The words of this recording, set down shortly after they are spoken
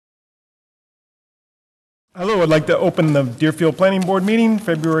Hello, I'd like to open the Deerfield Planning Board meeting,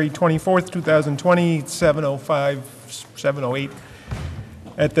 February 24th, 2020, 7:05, 7:08,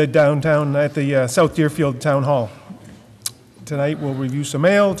 at the South Deerfield Town Hall. Tonight, we'll review some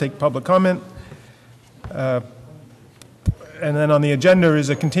mail, take public comment, and then on the agenda is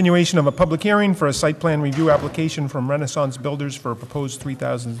a continuation of a public hearing for a site plan review application from Renaissance Builders for a proposed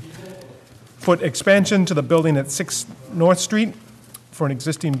 3,000-foot expansion to the building at 6 North Street for an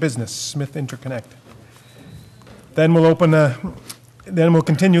existing business, Smith Interconnect. Then we'll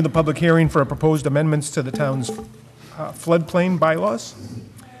continue the public hearing for proposed amendments to the town's floodplain bylaws.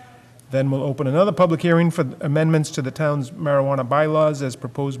 Then we'll open another public hearing for amendments to the town's marijuana bylaws as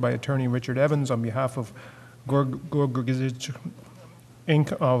proposed by Attorney Richard Evans on behalf of Gorgazich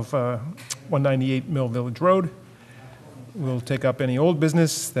Inc. of 198 Mill Village Road. We'll take up any old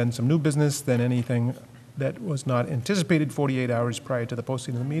business, then some new business, then anything that was not anticipated 48 hours prior to the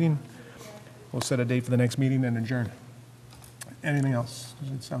posting of the meeting. We'll set a date for the next meeting and adjourn. Anything else?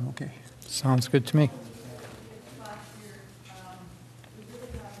 Does it sound okay? Sounds good to me.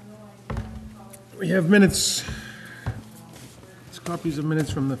 We have minutes. It's copies of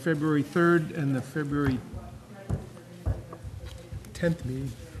minutes from the February 3rd and the February 10th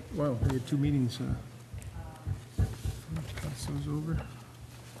meeting. Wow, we had two meetings. Pass those over.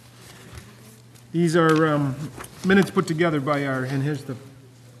 These are minutes put together by our, and here's the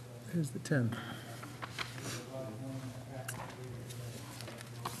 10.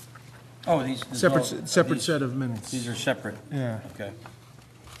 Oh, these Separate these, set of minutes. These are separate. Yeah. Okay.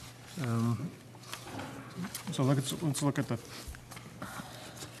 So let's look at the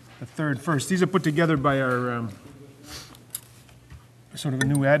third first. These are put together by our sort of a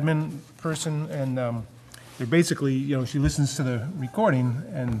new admin person, and they're basically, she listens to the recording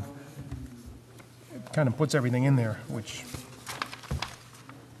and it kind of puts everything in there, which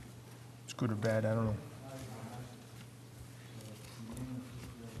is good or bad, I don't know.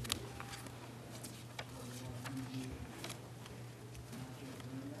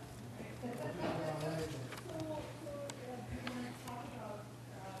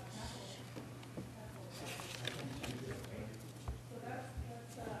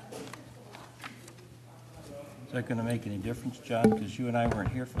 Is that going to make any difference, John? Because you and I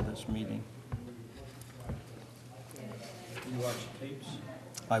weren't here for this meeting. You watch the tapes?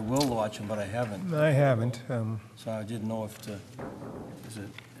 I will watch them, but I haven't. I haven't. So I didn't know if to. Is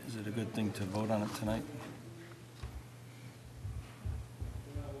it a good thing to vote on it tonight?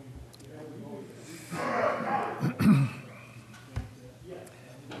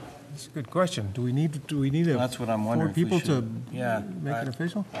 That's a good question. Do we need That's what I'm wondering. 4 people to yeah, make it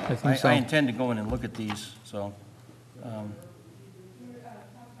official? I think so. I intend to go in and look at these. So,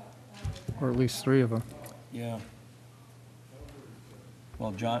 Or at least 3 of them. yeah.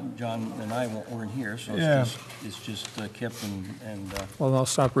 Well, John and I weren't here, so Yeah. it's just Kip and Well, I'll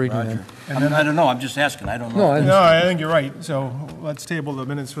stop reading Roger. then. I don't know. I'm just asking. I don't know. No, I- No, I think you're right. So let's table the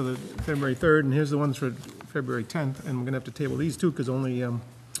minutes for the February 3rd, and here's the ones for February 10th, and we're gonna have to table these too, because only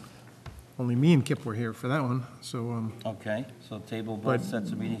me and Kip were here for that one, so, Okay, so table But- both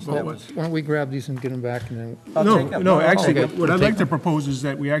sets of meetings. but That what- was, Why don't we grab these and get them back and then, I'll take them. no, actually, okay. what I'd We'll like take to propose is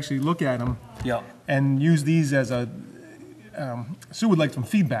that we actually look at them yeah, and use these as a, Sue would like some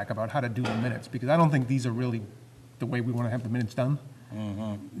feedback about how to do the minutes, because I don't think these are really the way we want to have the minutes done.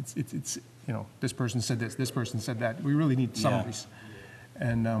 It's this person said this person said that. We really need summaries.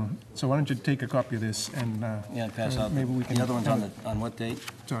 And so why don't you take a copy of this and yeah, pass out. maybe we can The other one's on what date?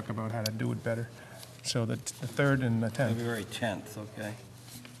 talk about how to do it better. So the 3rd and the 10th. February 10th, okay.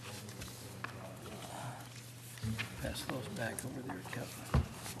 Pass those back over there, Kevin.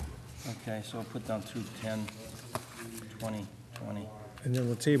 Okay, so we'll put down through 10, 20, 20. And then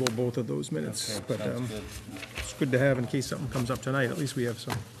we'll table both of those minutes. Okay, But sounds good. it's good to have in case something comes up tonight. At least we have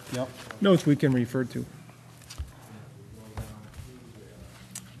some Yep. notes we can refer to. The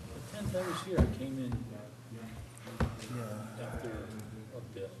 10th I was here, I came in after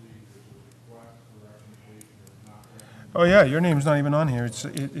a bit. Oh, yeah, your name's not even on here. It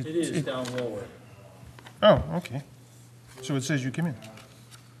It is down lower. Oh, okay. So it says you came in.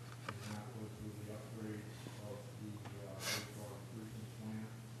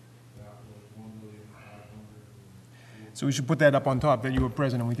 So we should put that up on top, that you were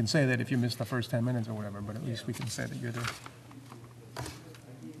present, and we can say that if you missed the first 10 minutes or whatever, but at least we can say that you're there.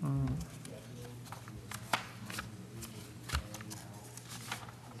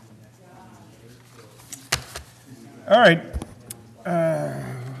 All right.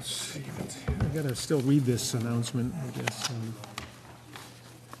 Let's see. I gotta still read this announcement, I guess.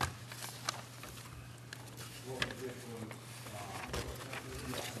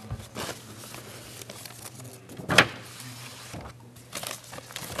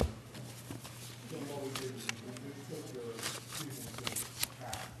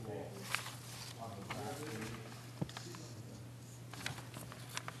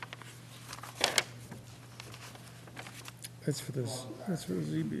 That's for this, that's for the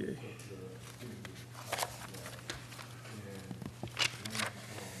ZBA.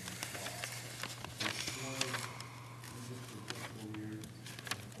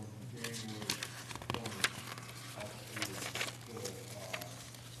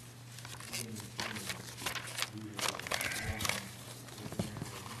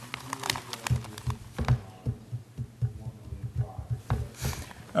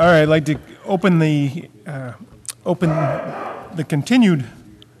 All right, I'd like to open the continued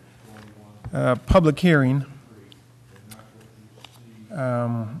public hearing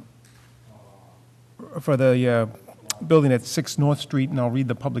for the building at 6 North Street, and I'll read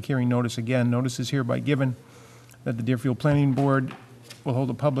the public hearing notice again. Notice is hereby given that the Deerfield Planning Board will hold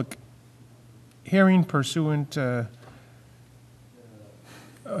a public hearing pursuant, this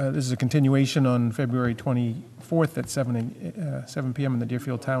is a continuation on February 24th at 7 p.m. in the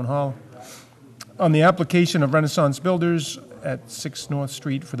Deerfield Town Hall on the application of Renaissance Builders at 6 North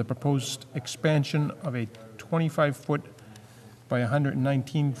Street for the proposed expansion of a 25-foot by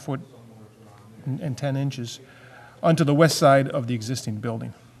 119-foot and 10 inches onto the west side of the existing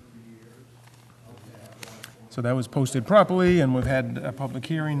building. So that was posted properly, and we've had a public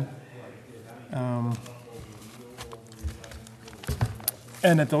hearing.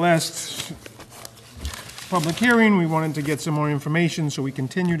 And at the last public hearing, we wanted to get some more information, so we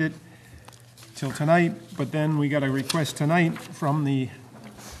continued it till tonight, but then we got a request tonight from the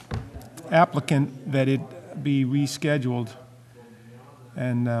applicant that it be rescheduled.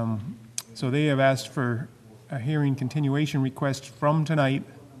 And so they have asked for a hearing continuation request from tonight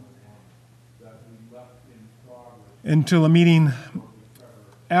until a meeting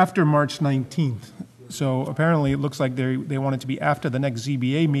after March 19th. So apparently it looks like they want it to be after the next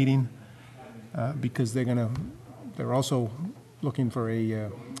ZBA meeting because they're also looking for a,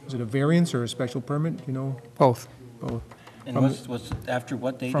 is it a variance or a special permit, you know? Both. Both. And what's after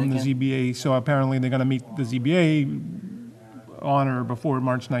what date From the again? ZBA, so apparently they're gonna meet the ZBA on or before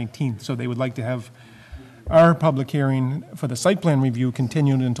March 19th. So they would like to have our public hearing for the site plan review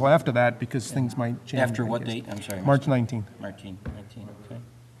continued until after that because things might change. After I what guess. date? I'm sorry. March 19th. 19, okay.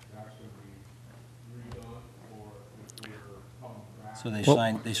 So they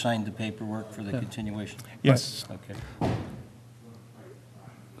signed the paperwork for the continuation? Yes. Okay.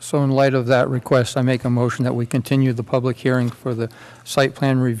 So in light of that request, I make a motion that we continue the public hearing for the site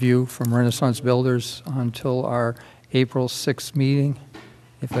plan review from Renaissance Builders until our April 6th meeting,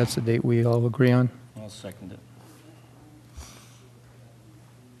 if that's the date we all agree on. I'll second it.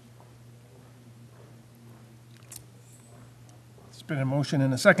 It's been a motion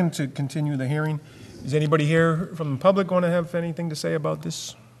and a second to continue the hearing. Does anybody here from the public want to have anything to say about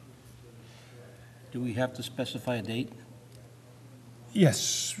this? Do we have to specify a date?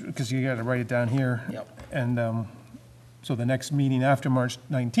 Yes, because you got to write it down here. Yep. And so the next meeting after March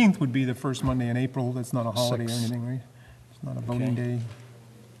 19th would be the first Monday in April. That's not a holiday or Six. anything, right? It's not a voting Okay. day.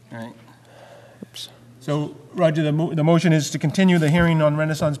 All right. Oops. So, Roger, the motion is to continue the hearing on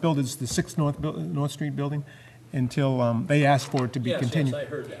Renaissance Builders, the 6 North Street building, until they asked for it to be Yes, continued. yes, I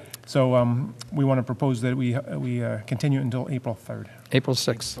heard that. So we want to propose that we continue until April 3rd. April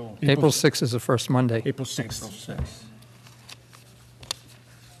 6th. April- April 6th is the first Monday. April 6th. April 6th.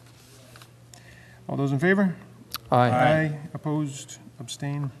 All those in favor? Aye. Opposed?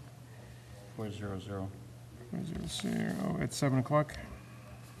 Abstain? 400. 400 at 7 o'clock.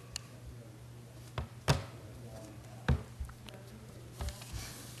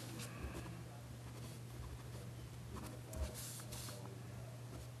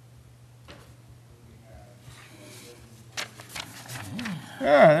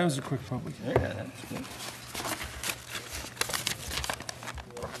 That was a quick public. Yeah, that's good.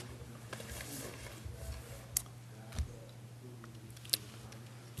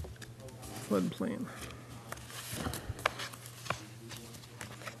 Floodplain.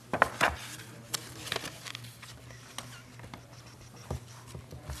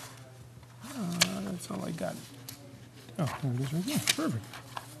 That's all I got. Oh, there it is right there. Perfect.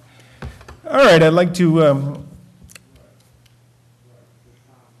 All right, I'd like to,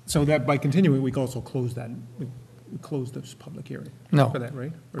 so that by continuing, we can also close that, we close this public hearing. No. For that,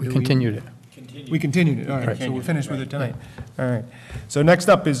 right? Or We do continued it. We continued it, all right, so we're finished with it tonight. All right. So next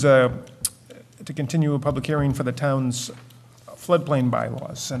up is to continue a public hearing for the town's floodplain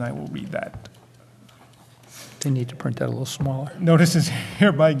bylaws, and I will read that. They need to print that a little smaller. Notice is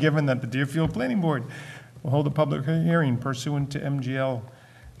hereby given that the Deerfield Planning Board will hold a public hearing pursuant to MGL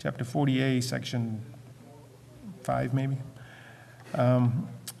Chapter 40A, Section 5, maybe.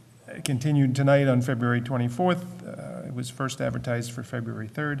 Continued tonight on February 24th. It was first advertised for February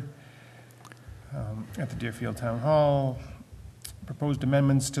 3rd. at the Deerfield Town Hall. Proposed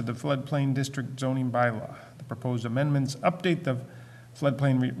amendments to the floodplain district zoning bylaw. The proposed amendments update the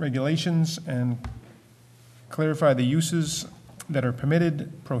floodplain regulations and clarify the uses that are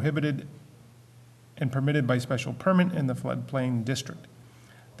permitted, prohibited, and permitted by special permit in the floodplain district.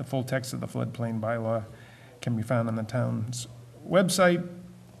 The full text of the floodplain bylaw can be found on the town's website,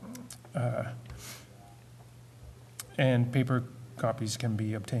 and paper copies can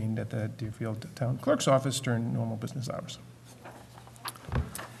be obtained at the Deerfield Town Clerk's office during normal business hours.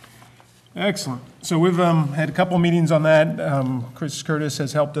 Excellent. So we've had a couple meetings on that. Chris Curtis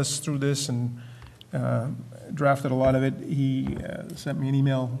has helped us through this and drafted a lot of it. He sent me an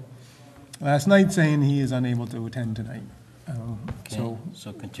email last night saying he is unable to attend tonight. Okay,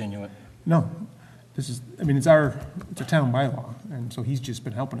 so continue it. No, this is, I mean, it's a town bylaw, and so he's just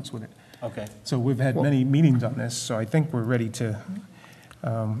been helping us with it. Okay. So we've had many meetings on this, so I think we're ready to,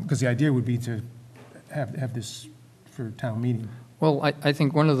 because the idea would be to have this for town meeting. Well, I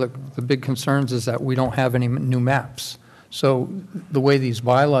think one of the big concerns is that we don't have any new maps. So the way these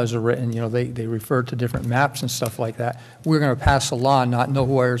bylaws are written, you know, they refer to different maps and stuff like that. We're going to pass a law and not know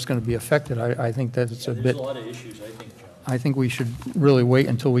where it's going to be affected. I think that it's a bit. There's a lot of issues, I think, John. I think we should really wait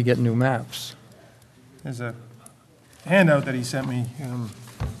until we get new maps. There's a handout that he sent me.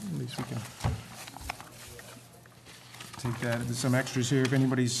 At least we can take that. There's some extras here if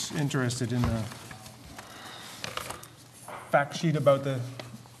anybody's interested in the fact sheet about the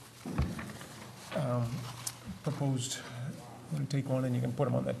proposed. You can take one and you can put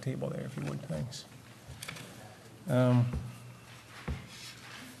them on that table there if you would, thanks. When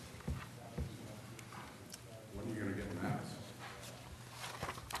are you gonna get maps?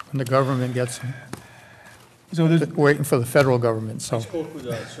 When the government gets them. So there's, We're waiting for the federal government, I so. spoke with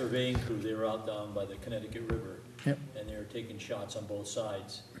a surveying crew, they were out down by the Connecticut River. Yep. And they were taking shots on both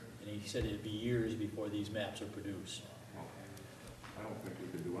sides. And he said it'd be years before these maps are produced. I don't think we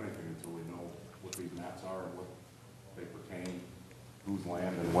could do anything until we know what these maps are and what they pertain, whose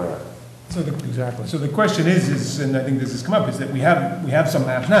land and where. so the, Exactly. so the question is, and I think this has come up, is that we have some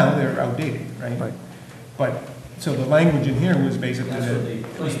maps now, they're outdated, right? Right. But, so the language in here was basically That's what they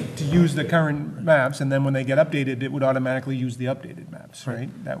was claim. to use the current maps, and then when they get updated, it would automatically use the updated maps, right?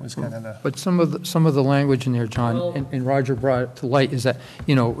 That was kind of the, But some of the language in there, John, Well- and Roger brought it to light, is that,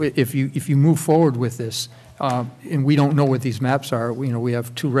 you know, if you move forward with this, and we don't know what these maps are, you know, we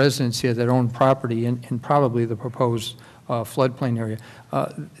have two residents here that own property in probably the proposed floodplain area.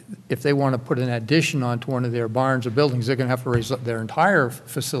 If they want to put an addition onto one of their barns or buildings, they're going to have to raise up their entire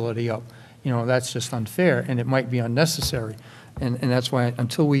facility up. You know, that's just unfair, and it might be unnecessary. And that's why,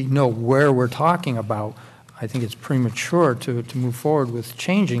 until we know where we're talking about, I think it's premature to move forward with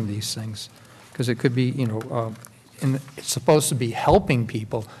changing these things. Because it could be, you know, and it's supposed to be helping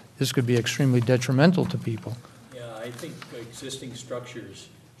people. This could be extremely detrimental to people. Yeah, I think existing structures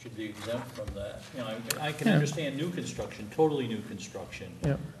should be exempt from that. You know, I can Yeah. understand new construction, totally new construction.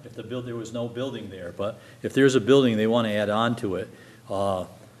 Yeah. If there was no building there, but if there's a building they want to add on to it,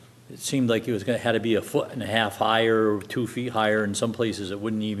 it seemed like it was gonna, had to be 1.5 feet higher, or 2 feet higher. In some places, it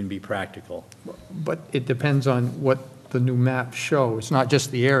wouldn't even be practical. But it depends on what the new maps show. It's not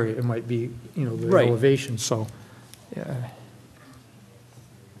just the area, it might be, you know, the Right. elevation, so, yeah.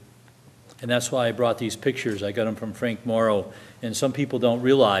 And that's why I brought these pictures. I got them from Frank Morrow. And some people don't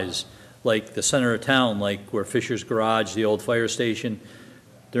realize, like the center of town, like where Fisher's Garage, the old fire station,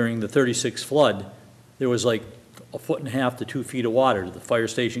 during the 36 flood, there was like 1.5 to 2 feet of water. The fire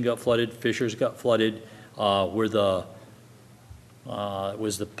station got flooded, Fisher's got flooded, where the, it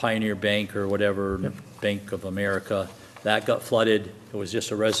was the Pioneer Bank or whatever, Bank of America, that got flooded. It was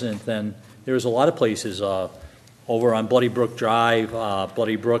just a resident then. There was a lot of places, over on Bloody Brook Drive,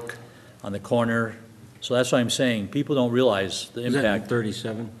 Bloody Brook on the corner. So that's why I'm saying, people don't realize the Is that in impact.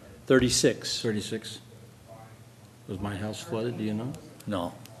 37, 36, 36? Was my house flooded, do you know?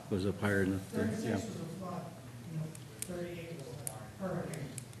 no. Was it higher than, yeah.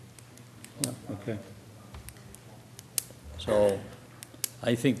 Yeah, okay. So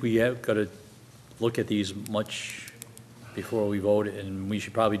I think we have got to look at these much before we vote, and we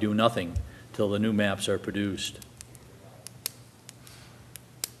should probably do nothing till the new maps are produced.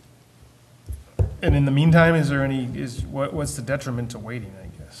 and in the meantime, is there any, what's the detriment to waiting, I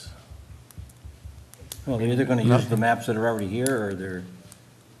guess? Well, they're either gonna use the maps that are already here, or they're,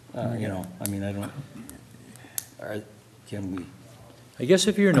 you know, I mean, I don't, can we? I guess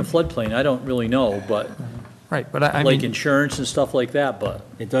if you're in a floodplain, I don't really know, but Right, but I like mean, insurance and stuff like that, but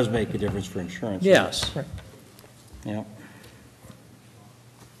It does make a difference for insurance. yes. Yeah.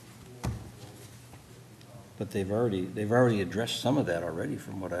 But they've already addressed some of that already,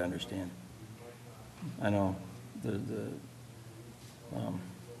 from what I understand. I know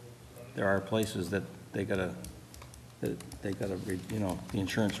there are places that they gotta, the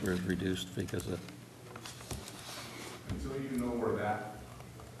insurance was reduced because of, Until you know where that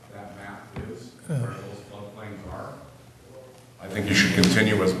map is, where those floodplains are, I think you should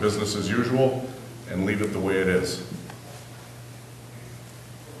continue as business as usual and leave it the way it is.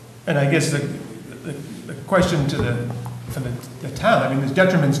 And I guess the question for the town, I mean, there's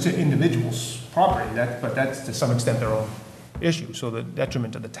detriments to individuals' property, but that's to some extent their own issue. So the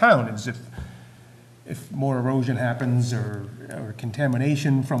detriment to the town is if more erosion happens or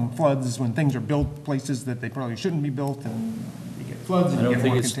contamination from floods, when things are built places that they probably shouldn't be built, and you get floods and you get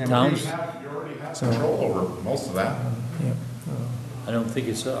more contamination. You already have control over most of that. Yeah. I don't think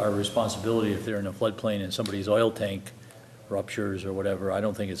it's our responsibility if they're in a floodplain and somebody's oil tank ruptures or whatever. I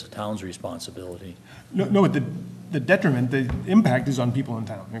don't think it's the town's responsibility. No, but the detriment, the impact is on people in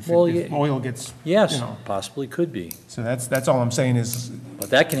town. If oil gets, Yes, possibly could be. So that's all I'm saying is,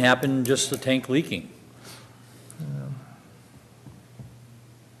 But that can happen just the tank leaking.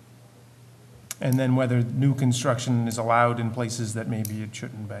 and then whether new construction is allowed in places that maybe it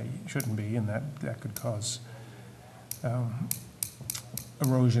shouldn't be, and that could cause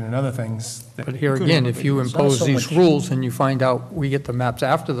erosion and other things. But here again, if you impose so these much- rules and you find out, we get the maps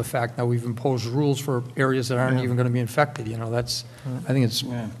after the fact, now we've imposed rules for areas that aren't even going to be infected, that's, I think it's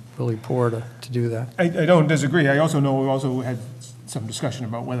really poor to do that. I don't disagree. I also know we also had some discussion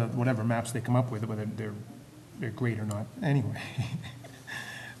about whether, whatever maps they come up with, whether they're great or not anyway.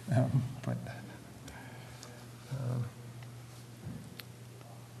 But,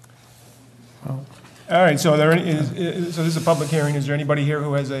 Well, all right, so so this is a public hearing. Is there anybody here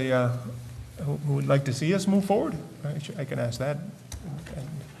who has who would like to see us move forward? I can ask that.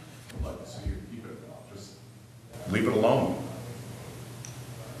 I'd like to see you keep it, just leave it alone.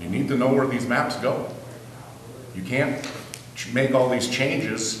 You need to know where these maps go. You can't make all these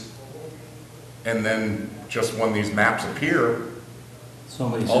changes and then just when these maps appear,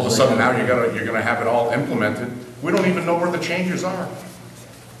 somebody says. all of a sudden now you're gonna have it all implemented. We don't even know where the changes are.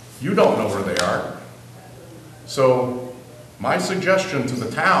 You don't know where they are. So my suggestion to the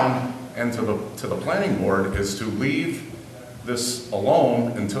town and to the planning board is to leave this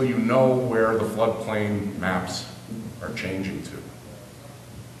alone until you know where the floodplain maps are changing to.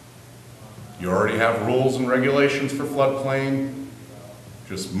 You already have rules and regulations for floodplain.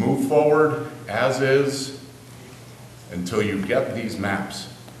 Just move forward as is until you get these maps.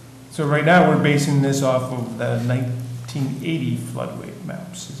 So right now, we're basing this off of the 1980 floodway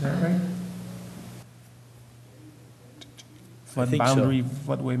maps. Is that right? Flood think so. boundary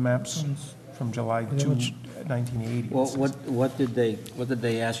floodway maps from July 2, 1980. Well, what did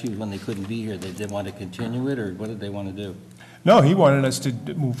they ask you when they couldn't be here? They didn't want to continue it, or what did they want to do? No, he wanted us to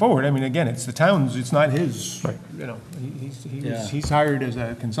move forward. I mean, again, it's the town's, it's not his. Right. He's hired as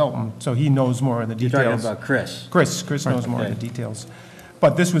a consultant, so he knows more of the You're talking details. about Chris. Chris knows more of the Okay. details.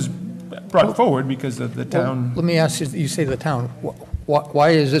 But this was brought forward because of the town. Let me ask you, you say the town, why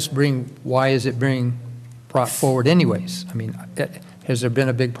is it being brought forward anyways? I mean, has there been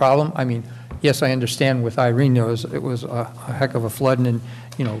a big problem? I mean, yes, I understand with Irene, it was a heck of a flood, and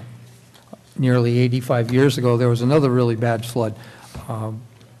then, nearly 85 years ago, there was another really bad flood.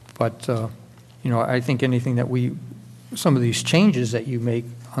 But I think anything that some of these changes that you make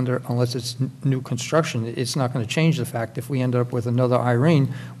unless it's new construction, it's not going to change the fact if we ended up with another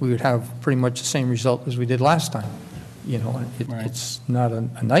Irene, we would have pretty much the same result as we did last time. Right. It's not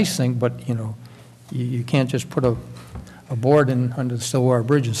a nice thing, but, you can't just put a board in under the Stillwater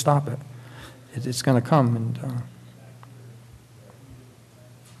Bridge and stop it. It's going to come, and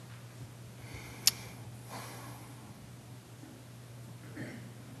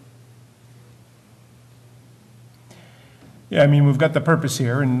Yeah, I mean, we've got the purpose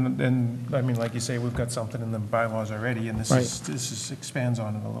here, and I mean, like you say, we've got something in the bylaws already, and this expands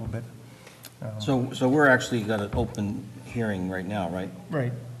on it a little bit. So we're actually got an open hearing right now, right?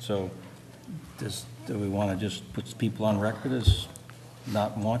 Right. So do we want to just put people on record as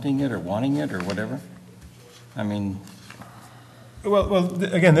not wanting it or wanting it or whatever? I mean, Well,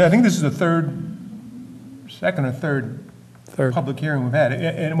 again, I think this is the second or third public hearing we've had.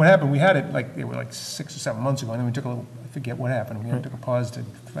 And what happened, we had it they were 6 or 7 months ago, and then we took I forget what happened. We took a pause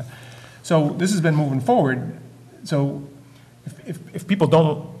so this has been moving forward. So if people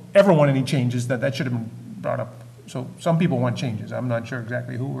don't ever want any changes, that should have been brought up. So some people want changes. I'm not sure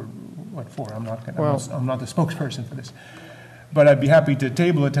exactly who or what for. I'm not the spokesperson for this. But I'd be happy to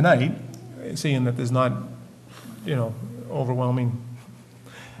table it tonight, seeing that there's not, overwhelming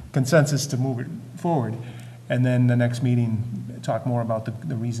consensus to move it forward. And then the next meeting, talk more about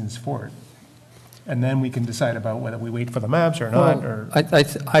the reasons for it. and then we can decide about whether we wait for the maps or not, or,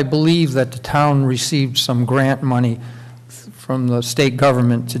 I believe that the town received some grant money from the state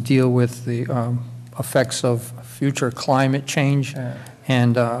government to deal with the effects of future climate change. Yeah.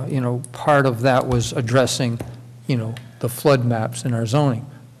 And, part of that was addressing, the flood maps in our zoning.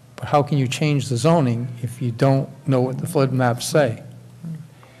 But how can you change the zoning if you don't know what the flood maps say?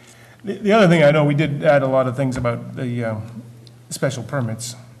 The other thing I know, we did add a lot of things about the special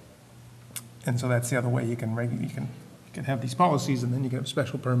permits. And so that's the other way you can have these policies, and then you can have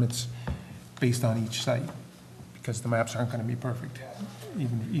special permits based on each site, because the maps aren't going to be perfect,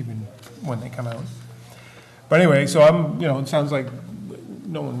 even when they come out. But anyway, so it sounds like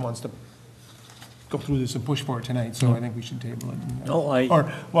no one wants to go through this and push for it tonight, so I think we should table it. No,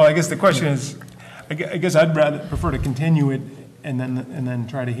 Well, I guess the question is, I guess I'd prefer to continue it and then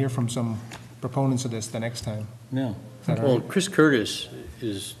try to hear from some proponents of this the next time. Yeah. Is that all Well, right? Chris Curtis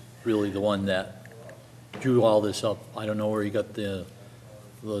is really the one that drew all this up. I don't know where he got the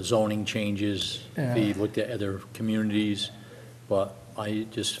zoning changes, if he looked at other communities, but I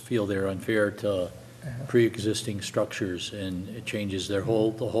just feel they're unfair to pre-existing structures, and it changes the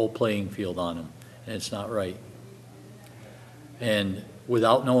whole playing field on them, and it's not right. And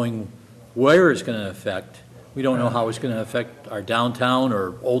without knowing where it's going to affect, we don't know how it's going to affect our downtown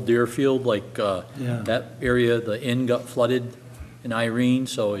or Old Deerfield, like that area, the inn got flooded in Irene,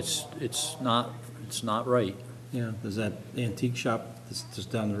 so it's not right. Yeah, there's that antique shop that's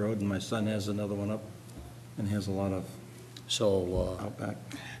just down the road, and my son has another one up, and has a lot of So, out back.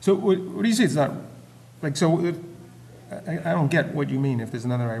 So what do you say it's not, like, so, I don't get what you mean, if there's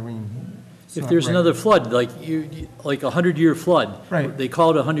another Irene. It's if not there's right. another flood, like like a 100-year flood. Right. They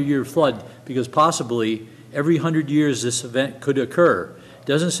call it a 100-year flood because possibly every 100 years this event could occur.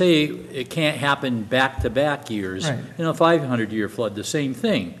 Doesn't say it can't happen back-to-back years. Right. In a 500-year flood, the same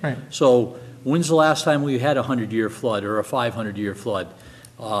thing. Right. So when's the last time we had a 100-year flood or a 500-year flood?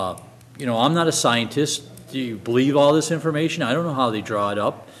 I'm not a scientist. Do you believe all this information? I don't know how they draw it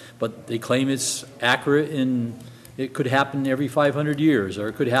up, but they claim it's accurate and it could happen every 500 years, or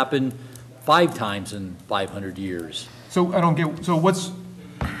it could happen 5 times in 500 years. So I don't get, so what's,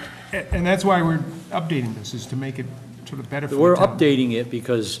 and that's why we're updating this, is to make it sort of better for the We're town. updating it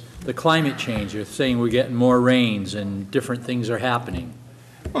because the climate change, they're saying we're getting more rains and different things are happening.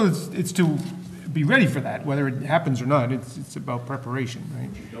 Well, it's to be ready for that, whether it happens or not. It's about preparation, right?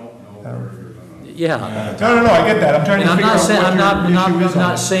 Yeah. No, I get that. I'm trying And to I'm figure not out saying, what your issue is I'm on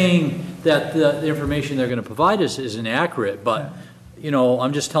not it. saying that the information they're gonna provide us is inaccurate, but,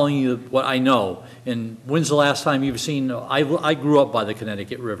 I'm just telling you what I know. And when's the last time you've seen, I grew up by the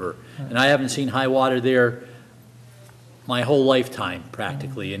Connecticut River, and I haven't seen high water there my whole lifetime,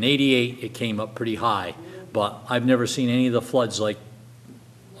 practically. In '88, it came up pretty high, but I've never seen any of the floods like,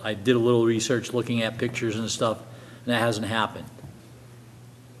 I did a little research looking at pictures and stuff, and that hasn't happened.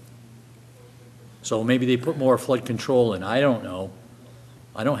 So maybe they put more flood control in, I don't know.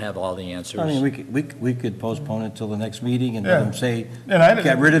 I don't have all the answers. I mean, we could postpone it till the next meeting and Yeah. let them say, And I-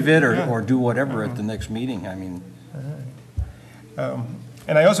 get rid of it, yeah. or do whatever at the next meeting. I mean,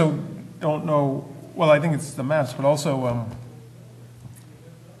 And I also don't know, well, I think it's the maps, but also,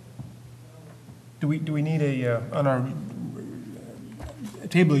 do we need on our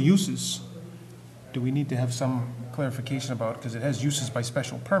table of uses, do we need to have some clarification about, because it has uses by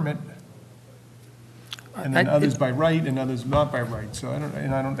special permit, and then others by right and others not by right, so I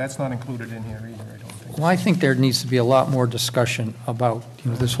don't, that's not included in here either, I don't think. Well, I think there needs to be a lot more discussion about,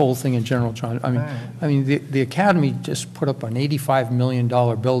 this whole thing in general, John. I mean, the Academy just put up an $85 million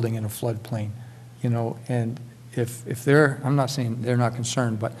building in a floodplain, and if they're, I'm not saying they're not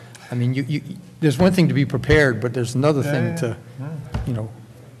concerned, but, I mean, there's one thing to be prepared, but there's another thing to,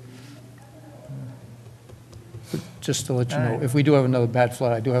 just to let you know, if we do have another bad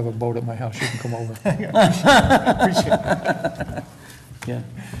flood, I do have a boat at my house, you can come over. yeah.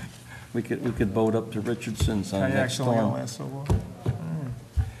 We could boat up to Richardson's on the next Actually, I'll storm. last so long.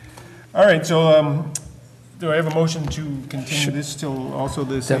 All right, so do I have a motion to continue this till also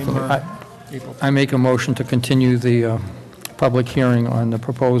the same Definitely. April? I make a motion to continue the public hearing on the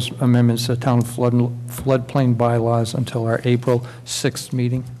proposed amendments to town floodplain bylaws until our April 6th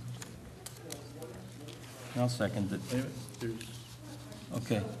meeting. I'll second it.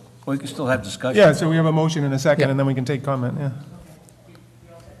 Okay. Well, we can still have discussion. Yeah, so we have a motion and a second, Yeah. and then we can take comment, yeah.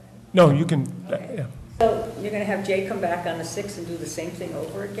 No, you can, yeah. So you're gonna have Jay come back on the 6th and do the same thing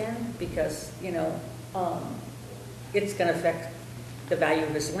over again? Because, it's gonna affect the value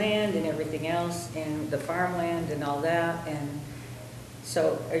of his land and everything else, and the farmland and all that, and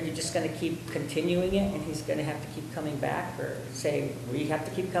So are you just gonna keep continuing it, and he's gonna have to keep coming back, or say, we have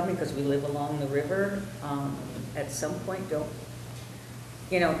to keep coming because we live along the river? At some point, don't,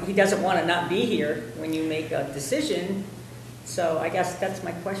 you know, he doesn't wanna not be here when you make a decision, so I guess that's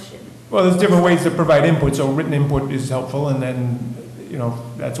my question. Well, there's different ways to provide input, so written input is helpful, and then, you know,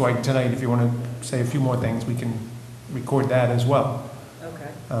 that's why tonight, if you want to say a few more things, we can record that as well. Okay,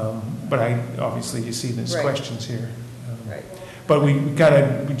 But obviously, you see there's Right. questions here. right. But we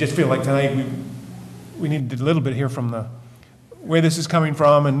just feel like tonight, we need a little bit here from where this is coming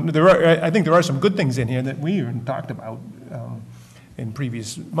from, and I think there are some good things in here that we even talked about in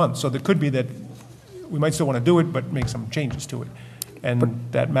previous months. So there could be that we might still want to do it, but make some changes to it. And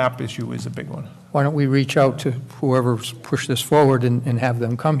that map issue is a big one. Why don't we reach out to whoever's pushed this forward and have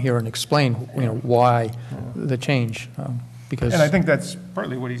them come here and explain, you know, why the change? Because, And I think that's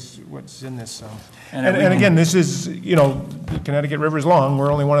partly what's in this. And And again, this is, you know, the Connecticut River's long,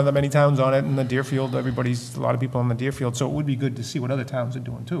 we're only one of the many towns on it, and the Deerfield, a lot of people on the Deerfield, so it would be good to see what other towns are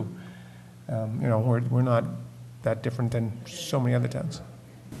doing too. You know, we're not that different than so many other towns.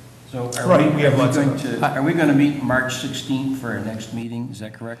 So Right, we have lots of are we going to meet March 16th for our next meeting? Is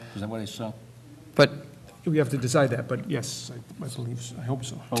that correct? Is that what I saw? but We have to decide that, but yes, I believe, so. I hope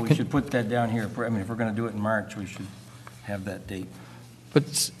so. Well, we should put that down here. I mean, if we're going to do it in March, we should have that date.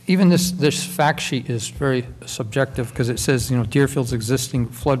 even this fact sheet is very subjective, because it says, you know, Deerfield's existing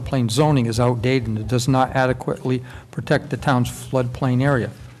floodplain zoning is outdated and it does not adequately protect the town's floodplain area.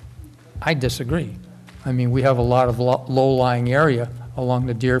 I disagree. I mean, we have a lot of low-lying area along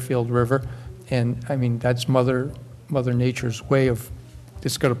the Deerfield River, and, I mean, that's Mother Nature's way of,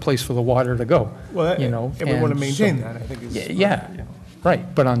 it's got a place for the water to go, you know? And we want to maintain so- that, I think is. Yeah,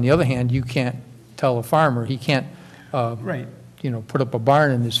 right, but on the other hand, you can't tell a farmer, he can't, Right. you know, put up a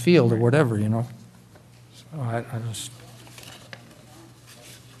barn in his field or whatever, you know? So I just.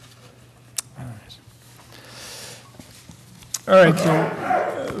 All right,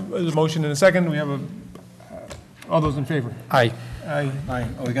 so there's a motion and a second. We have all those in favor? Aye. Aye. Aye.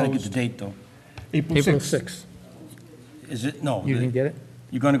 Oh, we got to get the date, though. April April 6th. 6th. Is it, no. You didn't get it?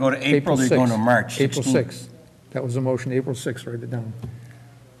 You're going to go to April, or you're going to 6th. March 16th? April 6th. That was the motion, April 6th, write it down.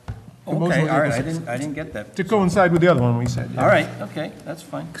 The motion Okay, was all right, April 6th. I didn't get that. To coincide with the other one we said. yeah. All right, okay, that's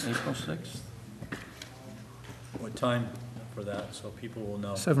fine, April 6th. What time for that, so people will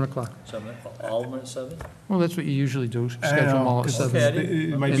know? 7 o'clock. 7, all of them at 7? Well, that's what you usually do, I schedule them know, all at 'cause 7.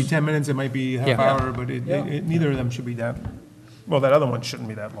 Okay. It might be 10 minutes, it might be half Yeah. hour, but neither of them should be that, well, that other one shouldn't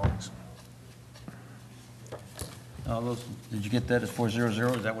be that long. so. All those, did you get that as 400,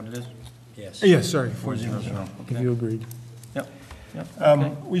 is that what it is? Yes. Yes, sorry. 400, If okay. you agreed. Yep, yep,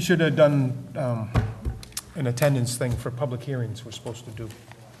 okay. We should have done an attendance thing for public hearings we're supposed to do.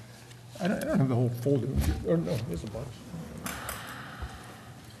 I don't have the whole folder, or no, there's a bunch.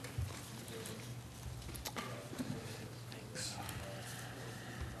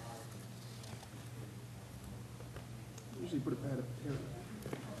 Usually put a pad of, here.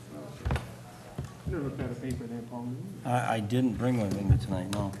 You don't have a pad of paper there, Paul? I didn't bring one with me tonight,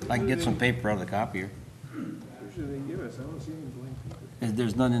 no. I can get some paper out of the copier. Usually they give us, I don't see any blank paper.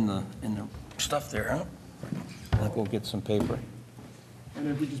 There's none in the stuff there, huh? I'll go get some paper. And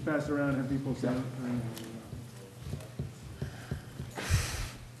if we just pass it around, have people sign.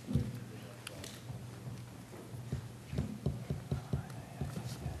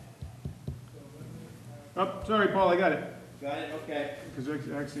 Oh, sorry, Paul, I got it. Got it, okay. Because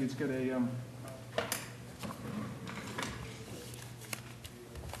actually, it's got a,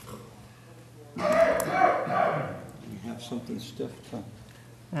 We have something stiff, huh?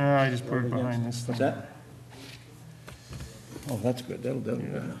 I just put it behind this thing. What's that? Oh, that's good, that'll be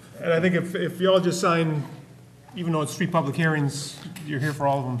enough. And I think if y'all just sign, even though it's 3 public hearings, you're here for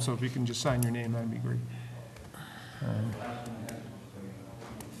all of them, so if you can just sign your name, that'd be great.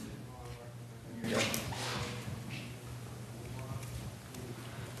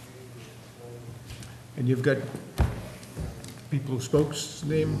 And you've got people who spoke's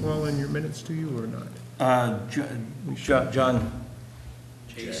name, Paul, in your minutes to you, or not? John,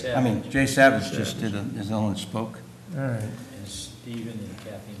 Jay Jay Savage just did his own spoke. All right, and Stephen and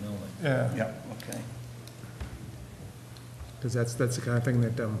Kathy Millman. yeah, Yep, okay. because that's the kind of thing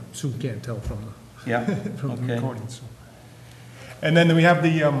that Sue can't tell from Yeah, the okay. recording, so. And then we have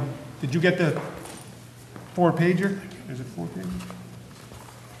the, did you get the 4-pager? Is it 4-pager?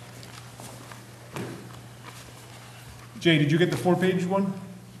 Jay, did you get the 4-page one?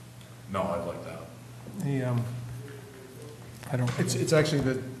 No, I'd like that. The, I don't, it's actually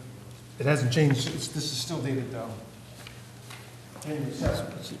it hasn't changed, this is still dated,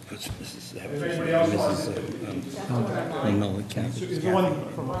 If anybody else wants it. No, it can't. It's the one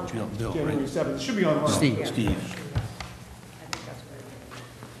from Bill, January right? 7th. It should be online. Steve. I think that's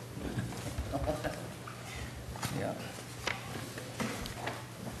what Yeah.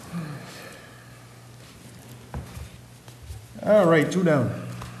 All right, 2 down.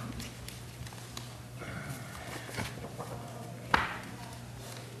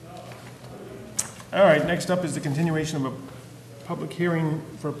 All right, next up is the continuation of a public hearing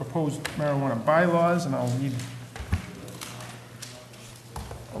for proposed marijuana bylaws, and I'll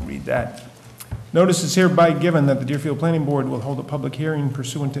read that. Notice is hereby given that the Deerfield Planning Board will hold a public hearing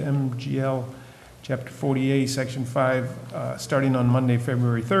pursuant to MGL Chapter 40A, Section 5, starting on Monday,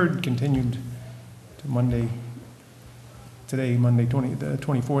 February 3rd, continued to Monday, the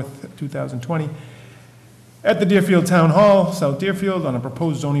 24th, 2020, at the Deerfield Town Hall, South Deerfield, on a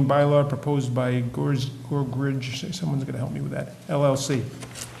proposed zoning bylaw proposed by Gorgridge, someone's going to help me with that, LLC.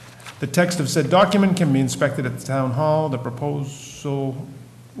 The text of said document can be inspected at the Town Hall. The proposal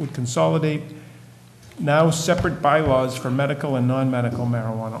would consolidate now separate bylaws for medical and non-medical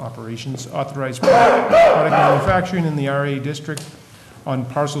marijuana operations, authorize product manufacturing in the RA district on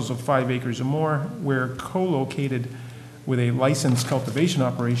parcels of 5 acres or more, where co-located with a licensed cultivation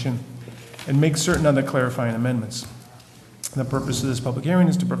operation, and make certain other clarifying amendments. The purpose of this public hearing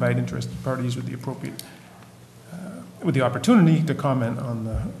is to provide interested parties with the appropriate, with the opportunity to comment on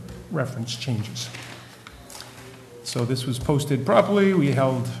the reference changes. So this was posted properly. We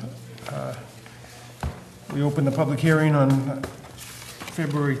opened the public hearing on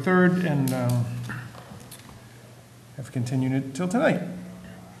February 3rd and have continued it till tonight.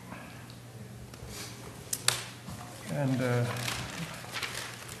 And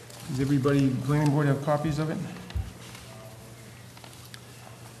does everybody, planning board, have copies of it?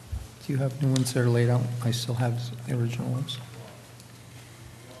 Do you have new ones that are laid out? I still have the original ones.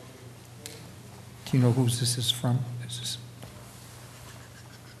 Do you know whose this is from? Is this?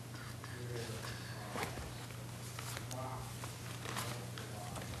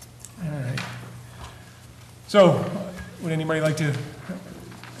 All right. So, would anybody like to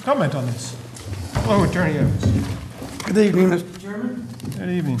comment on this? Hello, Attorney Evans. Good evening, Mr. Chairman. Good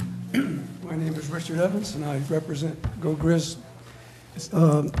evening. My name is Richard Evans, and I represent Go Grizz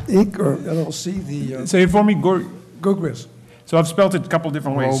Inc., or LLC, the Say it for me, Go Grizz. So I've spelled it a couple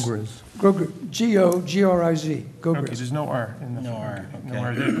different ways. Go Grizz, G-O-G-R-I-Z, Go Okay, Grizz. there's no R in the. No R, No okay.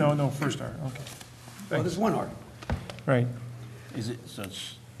 R there. No, first R, okay. Well, Thanks. there's one R. Right, Is it, so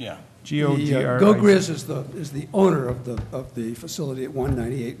it's, yeah. G-O-G-R-I. Go Grizz is the owner of the facility at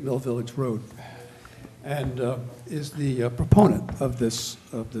 198 Mill Village Road, and is the proponent of this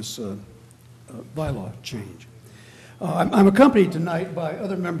bylaw change. I'm accompanied tonight by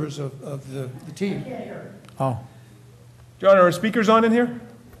other members of the team. Oh, John, are our speakers on in here?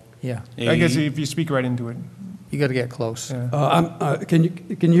 yeah. I guess if you speak right into it. You got to get close. Yeah. Can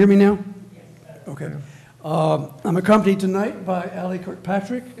you hear me now? Okay. I'm accompanied tonight by Allie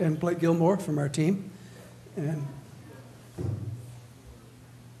Kirkpatrick and Blake Gilmore from our team, and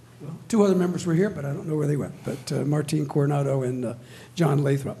well, 2 other members were here, but I don't know where they went. But Martine Coronado and John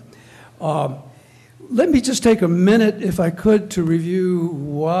Lathrop. Let me just take a minute, if I could, to review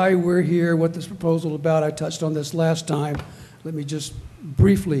why we're here, what this proposal is about. I touched on this last time. Let me just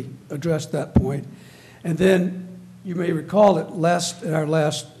briefly address that point. And then you may recall that at our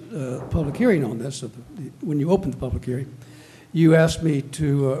last public hearing on this, when you opened the public hearing, you asked me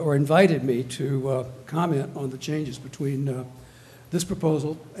to, or invited me to comment on the changes between this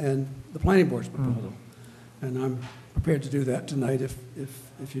proposal and the planning board's proposal. And I'm prepared to do that tonight if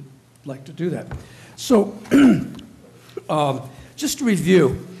you'd like to do that. So, just to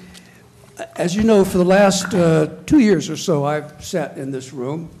review, as you know, for the last 2 years or so, I've sat in this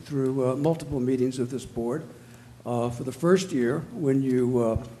room through multiple meetings of this board. For the first year, when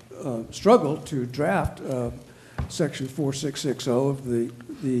you struggled to draft Section 4660 of the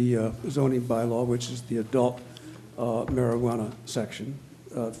zoning bylaw, which is the adult marijuana section,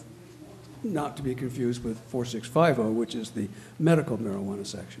 not to be confused with 4650, which is the medical marijuana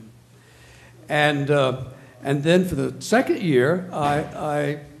section. And then for the second year,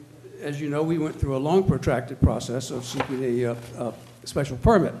 as you know, we went through a long protracted process of seeking a special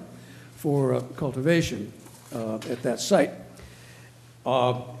permit for cultivation at that site.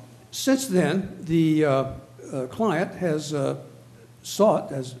 Since then, the client has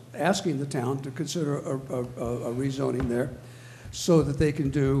sought, as asking the town to consider a rezoning there so that they can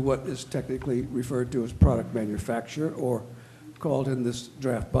do what is technically referred to as product manufacture, or called in this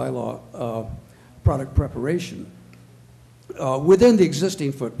draft bylaw product preparation within the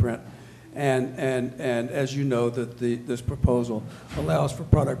existing footprint And as you know, that this proposal allows for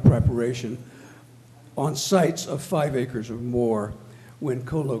product preparation on sites of 5 acres or more when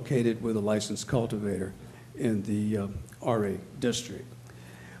co-located with a licensed cultivator in the RA district.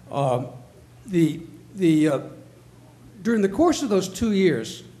 During the course of those 2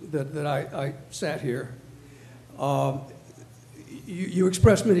 years that I sat here, you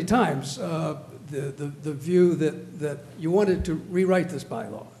expressed many times the view that you wanted to rewrite this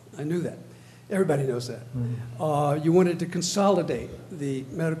bylaw. I knew that. Everybody knows that. Mm-hmm. You wanted to consolidate the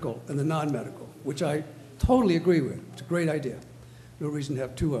medical and the non-medical, which I totally agree with. It's a great idea. No reason to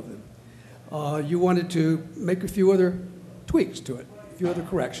have 2 of them. You wanted to make a few other tweaks to it, a few other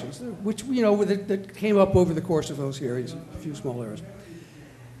corrections, which, you know, that came up over the course of those hearings, a few small errors.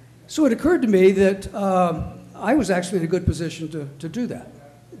 So it occurred to me that I was actually in a good position to do that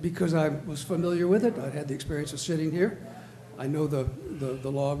because I was familiar with it. I'd had the experience of sitting here. I know the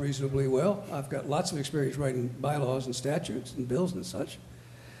law reasonably well. I've got lots of experience writing bylaws and statutes and bills and such.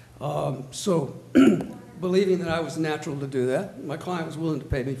 So believing that I was natural to do that, my client was willing to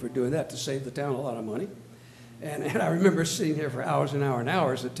pay me for doing that to save the town a lot of money. And I remember sitting here for hours and hours and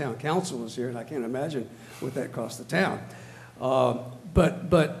hours. The town council was here, and I can't imagine what that cost the town.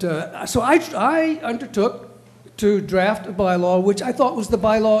 So I undertook to draft a bylaw, which I thought was the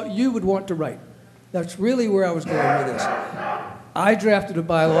bylaw you would want to write. That's really where I was going with this. I drafted a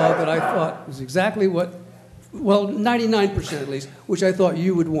bylaw that I thought was exactly what, well, 99% at least, which I thought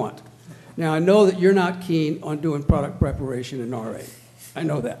you would want. Now, I know that you're not keen on doing product preparation in RA. I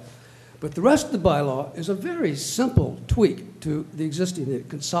know that. But the rest of the bylaw is a very simple tweak to the existing. It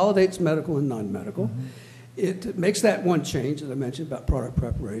consolidates medical and non-medical. Mm-hmm. It makes that one change that I mentioned about product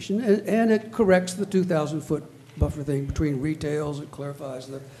preparation, and it corrects the 2,000-foot buffer thing between retails. It clarifies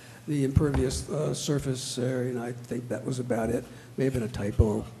the impervious surface area, and I think that was about it. May have been a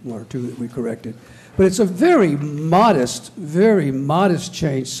typo, 1 or 2 that we corrected. But it's a very modest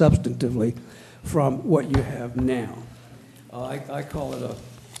change substantively from what you have now. I call it a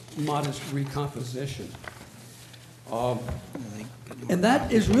modest recomposition. And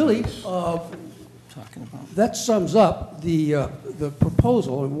that is really, that sums up the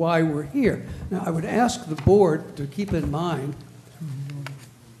proposal and why we're here. Now, I would ask the board to keep in mind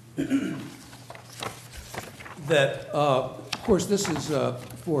that, of course, this is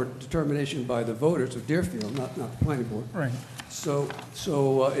for determination by the voters of Deerfield, not the planning board. Right. So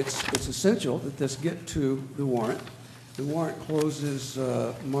it's essential that this get to the warrant. The warrant closes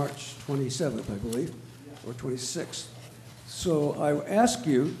March 27th, I believe, or 26th. So I ask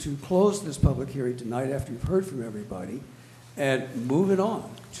you to close this public hearing tonight after you've heard from everybody and move it on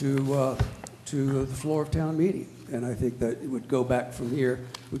to the floor of town meeting. And I think that it would go back from here,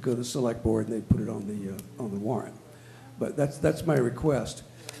 would go to the select board, and they'd put it on the warrant. But that's my request.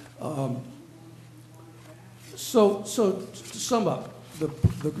 So to sum up, the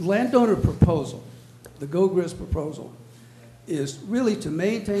landowner proposal, the Go-Grizz proposal, is really to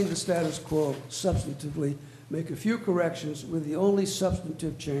maintain the status quo substantively, make a few corrections, with the only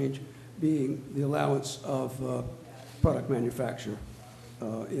substantive change being the allowance of product manufacture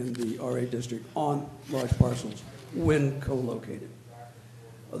in the RA district on large parcels when co-located.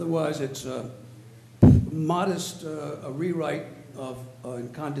 Otherwise, it's a modest a rewrite of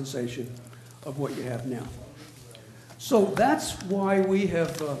and condensation of what you have now. So that's why we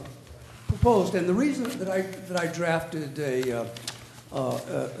have proposed, and the reason that I drafted an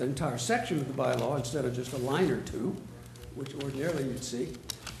entire section of the bylaw instead of just a line or two, which ordinarily you'd see,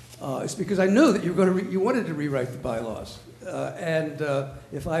 is because I knew that you wanted to rewrite the bylaws, and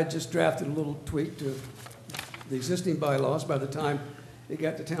if I had just drafted a little tweak to the existing bylaws, by the time it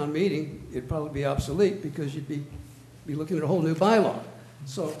got to town meeting, it'd probably be obsolete because you'd be looking at a whole new bylaw.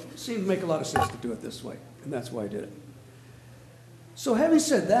 So it seemed to make a lot of sense to do it this way, and that's why I did it. So having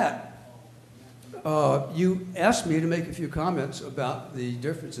said that, you asked me to make a few comments about the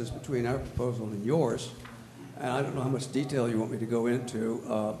differences between our proposal and yours, and I don't know how much detail you want me to go into.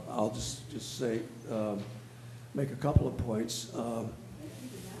 I'll just say, make a couple of points,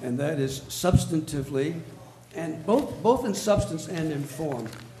 and that is substantively, and both in substance and in form,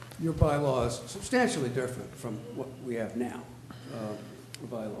 your bylaw is substantially different from what we have now, the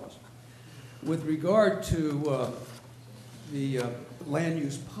bylaws. With regard to the land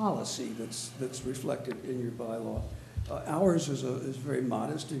use policy that's reflected in your bylaw, ours is very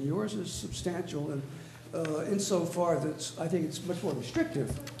modest, and yours is substantial, and insofar that I think it's much more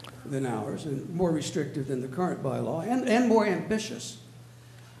restrictive than ours, and more restrictive than the current bylaw, and more ambitious.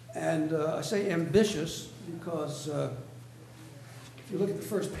 And I say ambitious because if you look at the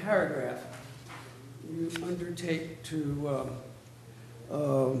first paragraph, you undertake to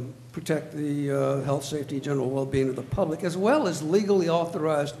protect the health, safety, general well-being of the public, as well as legally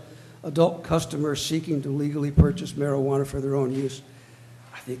authorized adult customers seeking to legally purchase marijuana for their own use.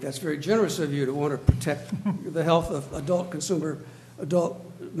 I think that's very generous of you to want to protect the health of adult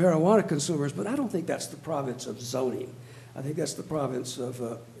marijuana consumers, but I don't think that's the province of zoning. I think that's the province of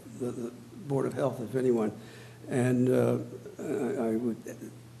the Board of Health, if anyone. And I would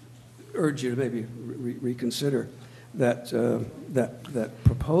urge you to maybe reconsider that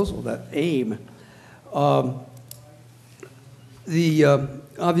proposal, that aim.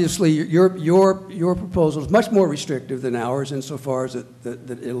 Obviously, your proposal is much more restrictive than ours insofar as that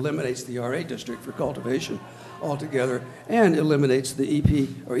it eliminates the RA district for cultivation altogether and eliminates the EP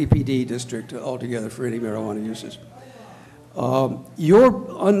or EPD district altogether for any marijuana uses.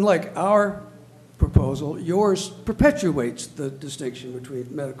 Unlike our proposal, yours perpetuates the distinction between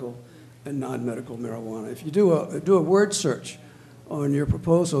medical and non-medical marijuana. If you do a word search on your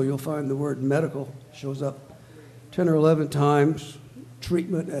proposal, you'll find the word medical shows up 10 or 11 times.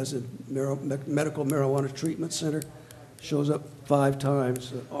 Treatment as a medical marijuana treatment center shows up 5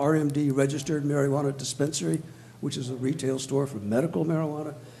 times. RMD, registered marijuana dispensary, which is a retail store for medical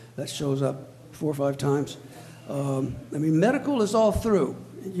marijuana, that shows up 4 or 5 times. I mean, medical is all through.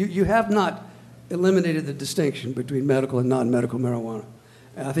 You have not eliminated the distinction between medical and non-medical marijuana.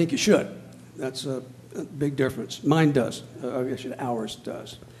 And I think you should. That's a big difference. Mine does. Ours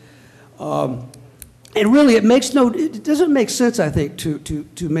does. And really, it doesn't make sense, I think,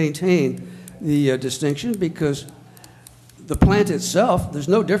 to maintain the distinction because the plant itself, there's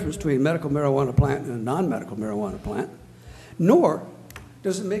no difference between a medical marijuana plant and a non-medical marijuana plant, nor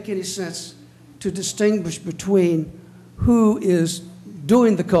does it make any sense to distinguish between who is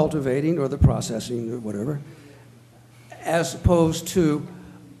doing the cultivating or the processing or whatever, as opposed to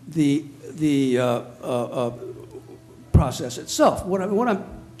the process itself. What I'm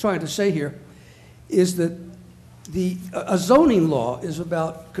trying to say here is that a zoning law is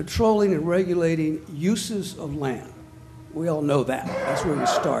about controlling and regulating uses of land. We all know that. That's where we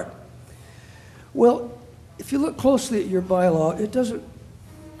start. Well, if you look closely at your bylaw, it doesn't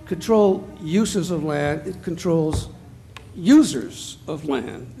control uses of land, it controls users of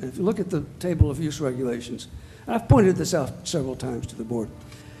land. And if you look at the table of use regulations, and I've pointed this out several times to the board.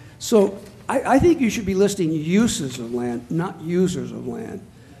 So I think you should be listing uses of land, not users of land.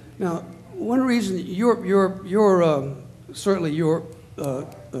 Now, one reason certainly your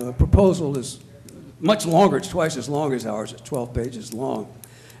proposal is much longer. It's twice as long as ours. It's 12 pages long.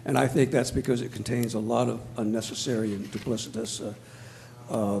 And I think that's because it contains a lot of unnecessary and duplicitous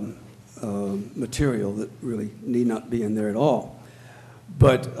material that really need not be in there at all.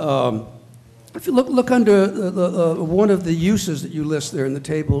 But if you look under one of the uses that you list there in the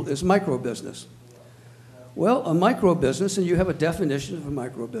table is micro-business. Well, a micro-business, and you have a definition of a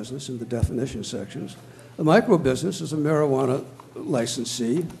micro-business in the definition sections. A micro-business is a marijuana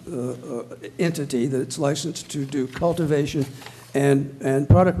licensee entity that's licensed to do cultivation and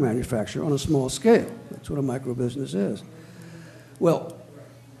product manufacture on a small scale. That's what a micro-business is. Well,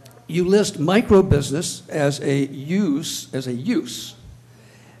 you list micro-business as a use,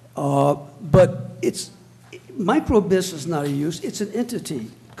 but micro-business is not a use, it's an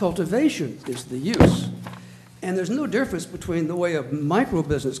entity. Cultivation is the use. And there's no difference between the way a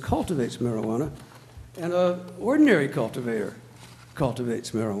micro-business cultivates marijuana and an ordinary cultivator cultivates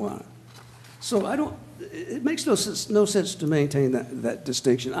marijuana. So it makes no sense to maintain that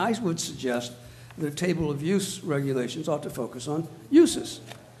distinction. I would suggest the table of use regulations ought to focus on uses.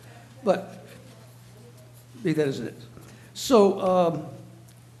 But be that as it is. So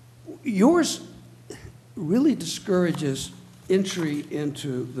yours really discourages entry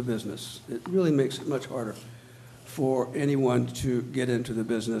into the business. It really makes it much harder for anyone to get into the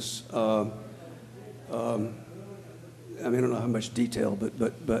business. I mean, I don't know how much detail,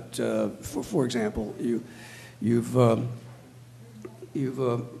 but for example, you've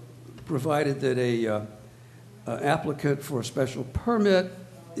provided that a applicant for a special permit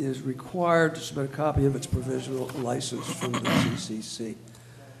is required to submit a copy of its provisional license from the CCC.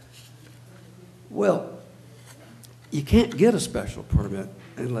 Well, you can't get a special permit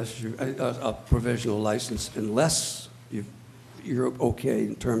unless a provisional license unless you're okay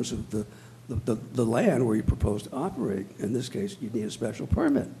in terms of the land where you propose to operate. In this case, you need a special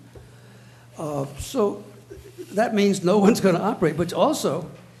permit. So that means no one's going to operate. But also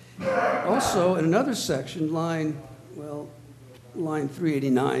in another section, line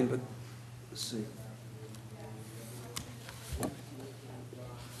 389. But let's see.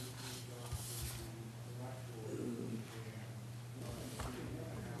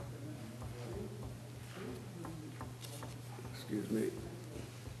 Excuse me.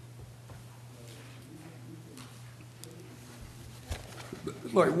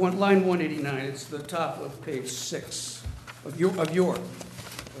 Laurie, line 189, it's the top of page 6 of your proposal.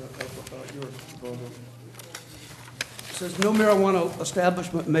 It says, "No marijuana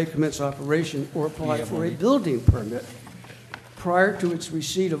establishment may commence operation or apply for a building permit prior to its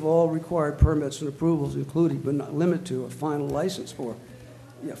receipt of all required permits and approvals, including but not limited to a final license from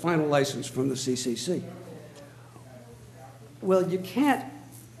the CCC." Well, you can't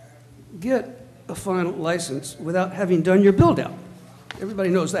get a final license without having done your build-out. Everybody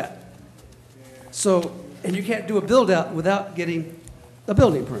knows that. So, and you can't do a build-out without getting a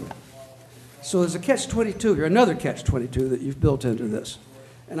building permit. So there's a catch-22 here, another catch-22 that you've built into this.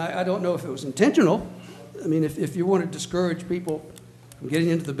 And I don't know if it was intentional. I mean, if you want to discourage people from getting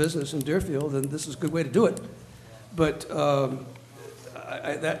into the business in Deerfield, then this is a good way to do it. But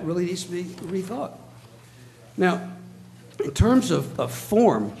that really needs to be rethought. Now, in terms of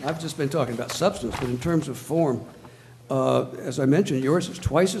form, I've just been talking about substance, but in terms of form, as I mentioned, yours is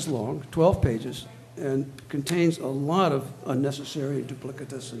twice as long, 12 pages, and contains a lot of unnecessary,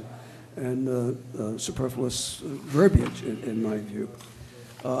 duplicitous, and superfluous verbiage, in my view.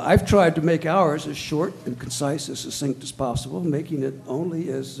 I've tried to make ours as short and concise, as succinct as possible, making it only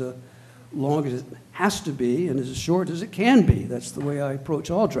as long as it has to be and as short as it can be. That's the way I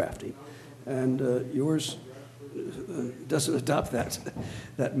approach all drafting. And yours doesn't adopt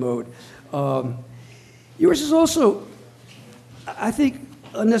that mode. Yours is also, I think,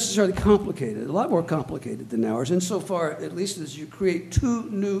 unnecessarily complicated, a lot more complicated than ours, insofar, at least, as you create 2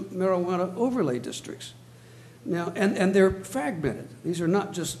 new marijuana overlay districts. Now, and they're fragmented. These are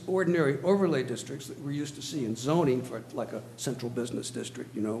not just ordinary overlay districts that we're used to see in zoning for like a central business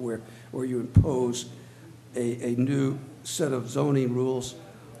district, you know, where you impose a new set of zoning rules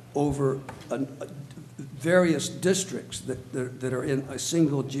over various districts that are in a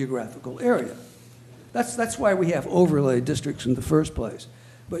single geographical area. That's why we have overlay districts in the first place.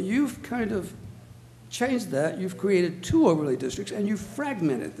 But you've kind of changed that. You've created 2 overlay districts, and you've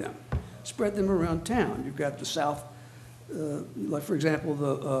fragmented them, spread them around town. You've got the south, like for example,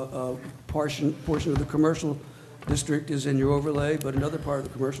 the portion of the commercial district is in your overlay, but another part of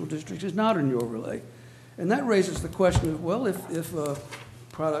the commercial district is not in your overlay. And that raises the question of, well, if a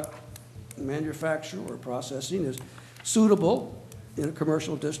product manufacture or processing is suitable in a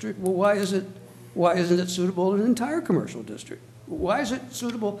commercial district, well, why isn't it suitable in an entire commercial district? Why is it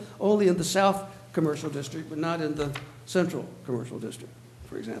suitable only in the south commercial district but not in the central commercial district,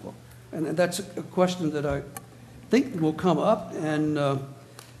 for example? And that's a question that I think will come up and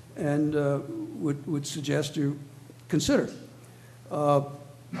would suggest you consider.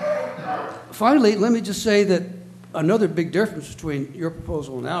 Finally, let me just say that another big difference between your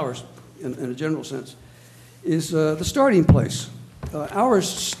proposal and ours, in a general sense, is the starting place. Ours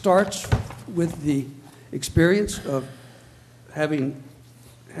starts with the experience of having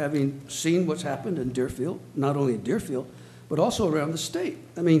seen what's happened in Deerfield, not only in Deerfield, but also around the state.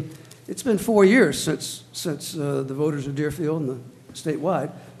 I mean, it's been 4 years since the voters of Deerfield and the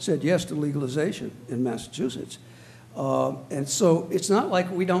statewide said yes to legalization in Massachusetts. And so it's not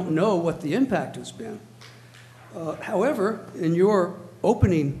like we don't know what the impact has been. However, in your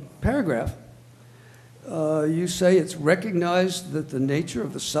opening paragraph, you say it's recognized that the nature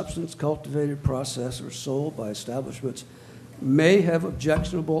of the substance cultivated, processed, or sold by establishments may have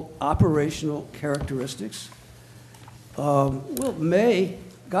objectionable operational characteristics. Well,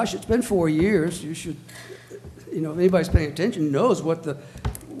 gosh, it's been 4 years. You should, if anybody's paying attention, knows what the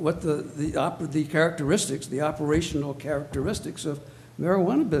characteristics, the operational characteristics of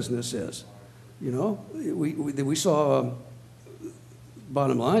marijuana business is. We saw.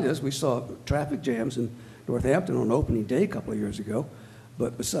 Bottom line is, we saw traffic jams in Northampton on opening day a couple of years ago.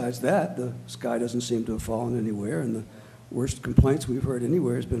 But besides that, the sky doesn't seem to have fallen anywhere, and the worst complaints we've heard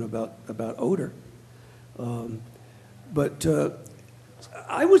anywhere has been about odor. But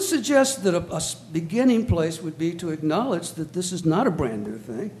I would suggest that a beginning place would be to acknowledge that this is not a brand new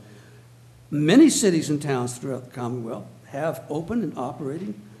thing. Many cities and towns throughout the Commonwealth have open and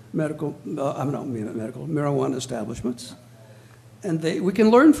operating marijuana establishments. And we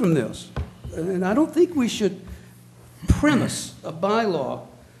can learn from this. And I don't think we should premise a bylaw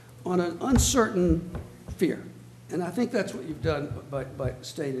on an uncertain fear. And I think that's what you've done by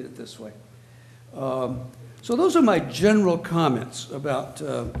stating it this way. So those are my general comments about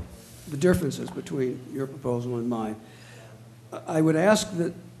the differences between your proposal and mine. I would ask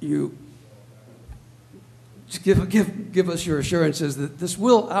that you give us your assurances that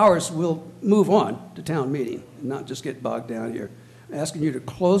ours will move on to town meeting and not just get bogged down here. Asking you to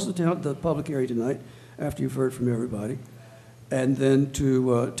close the public hearing tonight after you've heard from everybody, and then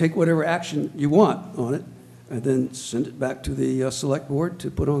to take whatever action you want on it and then send it back to the select board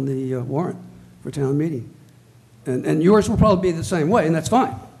to put on the warrant for town meeting. And yours will probably be the same way, and that's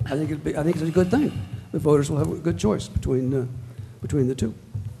fine. I think it's a good thing. The voters will have a good choice between the two.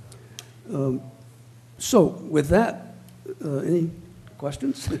 So with that, any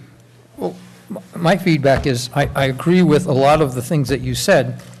questions? Well, my feedback is, I agree with a lot of the things that you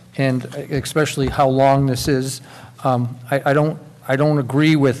said, and especially how long this is. I don't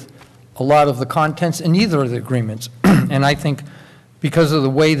agree with a lot of the contents in either of the agreements. And I think because of the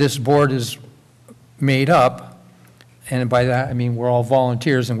way this board is made up, and by that I mean we're all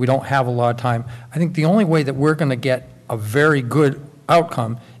volunteers and we don't have a lot of time, I think the only way that we're going to get a very good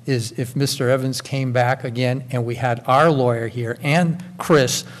outcome is if Mr. Evans came back again and we had our lawyer here and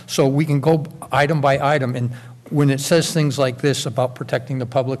Chris, so we can go item by item. And when it says things like this about protecting the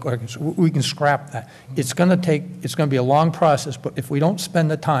public, we can scrap that. It's going to be a long process, but if we don't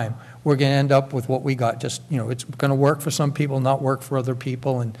spend the time, we're going to end up with what we got. Just, it's going to work for some people, not work for other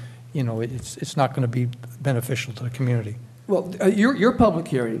people, and, it's not going to be beneficial to the community. Well, your public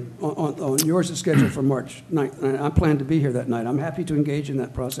hearing on yours is scheduled for March 9th, and I plan to be here that night. I'm happy to engage in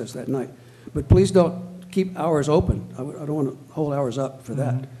that process that night. But please don't keep hours open. I don't want to hold hours up for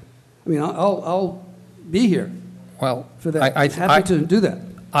that. I mean, I'll be here for that. I'm happy to do that.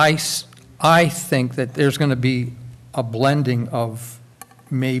 I think that there's going to be a blending of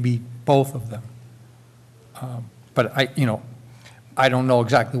maybe both of them. But I don't know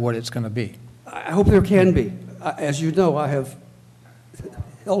exactly what it's going to be. I hope there can be. As you know, I have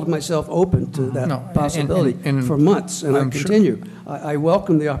held myself open to that possibility for months, and I continue. Sure. I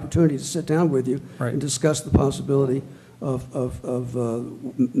welcome the opportunity to sit down with you and discuss the possibility of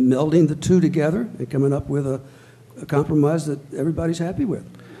melding the two together and coming up with a compromise that everybody's happy with.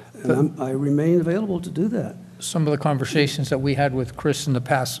 And I remain available to do that. Some of the conversations that we had with Chris in the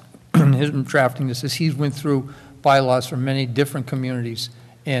past, his drafting this, is he's went through bylaws from many different communities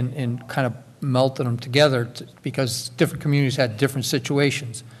and kind of melted them together because different communities had different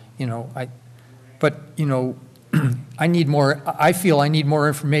situations, I need more. I feel I need more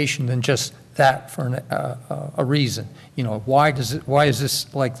information than just that for a reason. Why is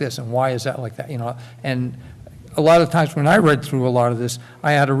this like this and why is that like that? And a lot of times when I read through a lot of this,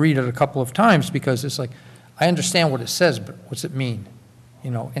 I had to read it a couple of times because it's like I understand what it says, but what's it mean?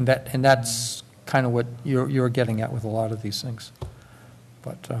 And that's kind of what you're getting at with a lot of these things.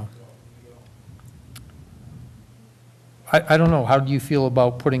 But I don't know. How do you feel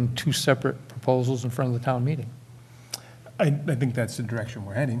about putting two separate proposals in front of the town meeting? I think that's the direction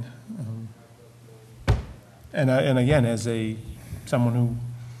we're heading. And again, as a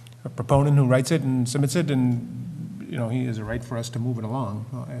proponent who writes it and submits it, and he has a right for us to move it along,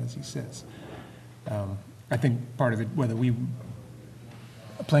 as he says. I think part of it, whether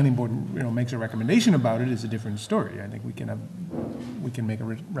a planning board makes a recommendation about it, is a different story. I think we can make a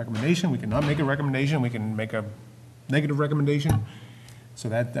recommendation, we cannot make a recommendation, we can make a negative recommendation, so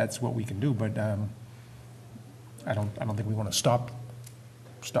that's what we can do. But I don't think we want to stop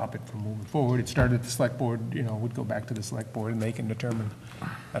it from moving forward. It started at the select board. Would go back to the select board, and they can determine.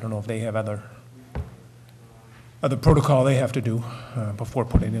 I don't know if they have other protocol they have to do before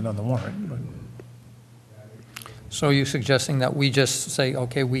putting it on the warrant. But. So you're suggesting that we just say,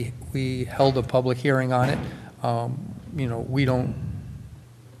 okay, we held a public hearing on it. We don't.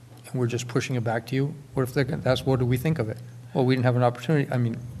 We're just pushing it back to you. What if what do we think of it? Well, we didn't have an opportunity. I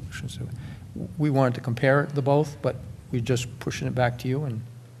mean, we wanted to compare the both, but we're just pushing it back to you, and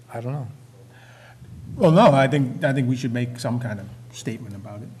I don't know. Well, no, I think we should make some kind of statement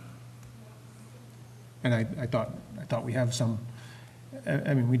about it. And I thought we have some.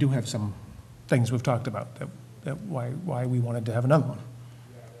 I mean, we do have some things we've talked about that why we wanted to have another one.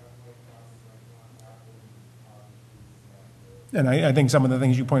 And I think some of the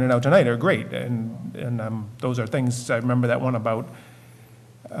things you pointed out tonight are great, and those are things. I remember that one about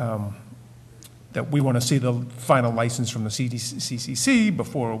that we want to see the final license from the CCC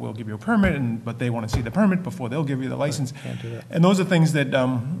before we'll give you a permit, but they want to see the permit before they'll give you the license. Can't do that. And those are things that,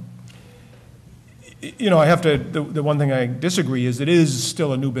 I have to, the one thing I disagree is it is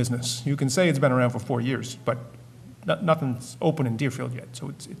still a new business. You can say it's been around for 4 years, but nothing's open in Deerfield yet,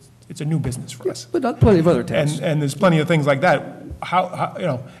 so it's a new business for us. But not plenty of other towns. And there's plenty of things like that.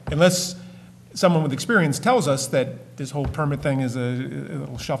 How unless someone with experience tells us that this whole permit thing is a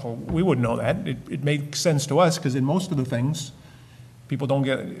little shuffle, we wouldn't know that. It makes sense to us because in most of the things, people don't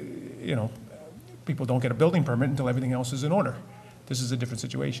get a building permit until everything else is in order. This is a different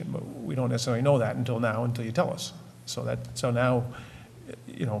situation, but we don't necessarily know that until you tell us. So now,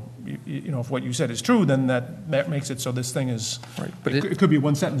 if what you said is true, then that makes it so this thing is, Right, but it could be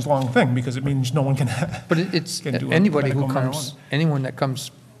one sentence long thing, because it means no one can. But it's, can do a anybody who medical comes, anyone that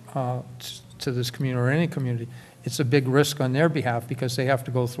comes to this community or any community, it's a big risk on their behalf because they have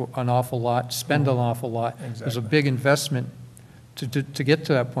to go through an awful lot, spend an awful lot. There's a Exactly. big investment to get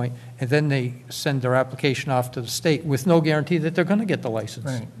to that point, and then they send their application off to the state with no guarantee that they're going to get the license,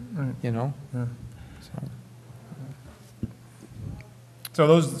 Right, right. you know? Yeah. So- So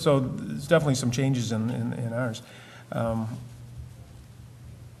there's definitely some changes in ours.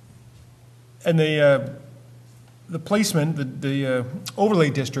 And the placement, the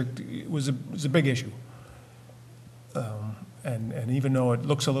overlay district was a big issue. And even though it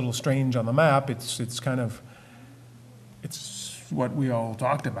looks a little strange on the map, it's kind of, it's what we all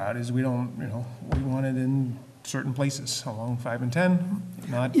talked about, is we don't, we want it in certain places along 5 and 10,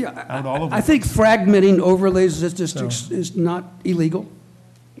 not out all over. I think fragmenting overlays as districts is not illegal.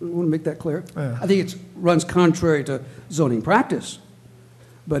 I want to make that clear. Yeah. I think it runs contrary to zoning practice,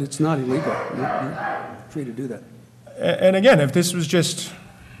 but it's not illegal. You're free to do that. And again, if this was just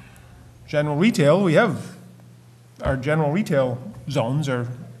general retail, we have, our general retail zones are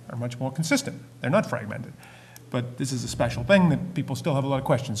much more consistent. They're not fragmented. But this is a special thing that people still have a lot of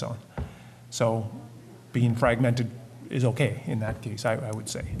questions on. So being fragmented is okay in that case, I would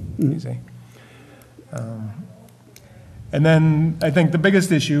say. You see? And then I think the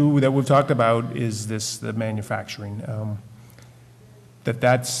biggest issue that we've talked about is the manufacturing.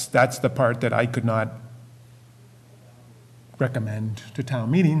 That's the part that I could not recommend to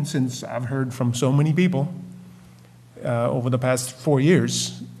town meeting, since I've heard from so many people over the past 4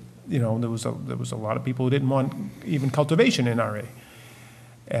 years. There was a lot of people who didn't want even cultivation in RA.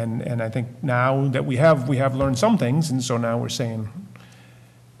 And I think now that we have learned some things, and so now we're saying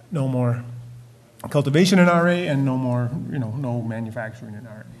no more cultivation in RA and no more, no manufacturing in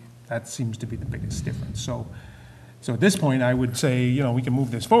RA. That seems to be the biggest difference. So at this point, I would say, we can move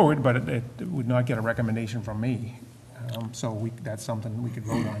this forward, but it would not get a recommendation from me. So that's something we could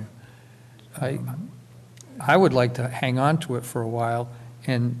vote on. I would like to hang on to it for a while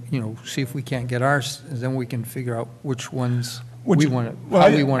and, see if we can't get ours, and then we can figure out which ones we want to, how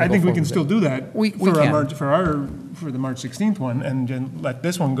we want to go forward. I think we can with still it. do that We for can. for the March 16th one, and then let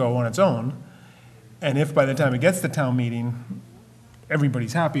this one go on its own. And if by the time it gets to town meeting,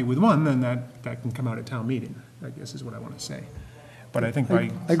 everybody's happy with one, then that can come out at town meeting, I guess is what I want to say. But I think by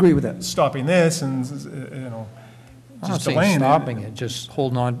I agree with that. stopping this and, I'm not just saying delaying stopping it, just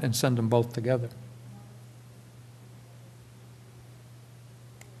holding on and send them both together.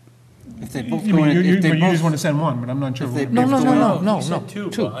 If they both You go mean, in, if they you just both, want to send one, but I'm not sure. If they- No, no, if no, they- no, no, You no. said two,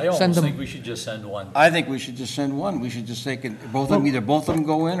 Two. but I Send almost them- think we should just send one. I think we should just send one. We should just take it, both of them, either both of them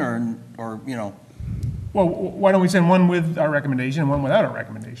go in or. Well, why don't we send one with our recommendation and one without our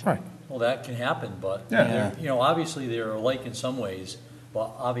recommendation? Right. Well, that can happen, but, Yeah. obviously they're alike in some ways,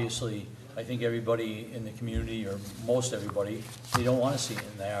 but obviously, I think everybody in the community, or most everybody, they don't want to see it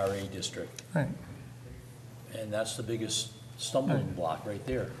in the RA district. Right. And that's the biggest stumbling block right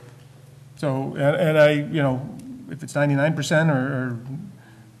there. So, and I, if it's 99% or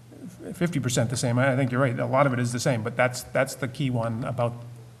 50% the same, I think you're right. A lot of it is the same, but that's the key one about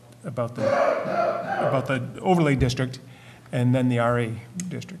the overlay district and then the RA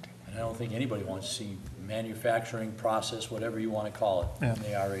district. And I don't think anybody wants to see manufacturing process, whatever you want to call it, in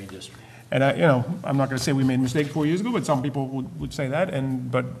the RA district. And I'm not going to say we made a mistake 4 years ago, but some people would say that,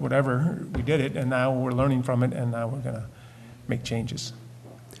 but whatever, we did it, and now we're learning from it, and now we're going to make changes.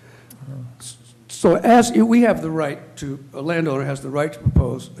 So as, we have the right to, a landowner has the right to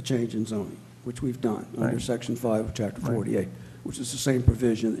propose a change in zoning, which we've done under Right. Section 5 of Chapter 48, which is the same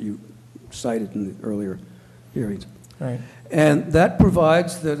provision that you cited in the earlier hearings. Right. And that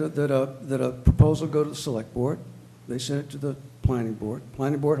provides that a proposal go to the select board, they send it to the planning board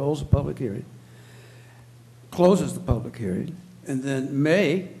holds a public hearing, closes the public hearing, and then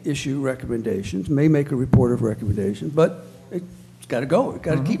may issue recommendations, may make a report of recommendations, but it's got to go, it's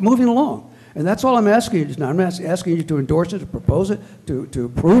got to keep moving along. And that's all I'm asking you just now. I'm not asking you to endorse it, to propose it, to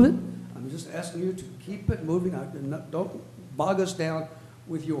approve it. I'm just asking you to keep it moving, and don't bog us down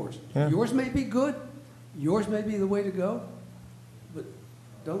with yours. Yeah. Yours may be good, yours may be the way to go, but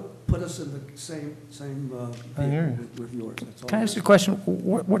don't put us in the same I hear vehicle you. with yours. That's all. Can I ask you a question?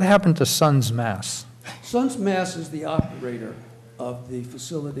 What happened to Sun's Mass? Sun's Mass is the operator of the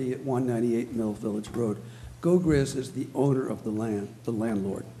facility at 198 Mill Village Road. GoGriz is the owner of the land, the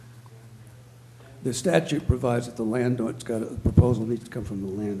landlord. The statute provides that the landowner, the proposal needs to come from the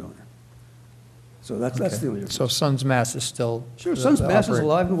landowner. So that's the only difference. So Sun's Mass is still. Sure, the Sun's Mass is operate-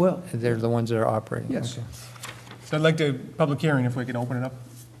 alive and well. They're the ones that are operating? Yes. Okay. So I'd like to, public hearing, if we can open it up.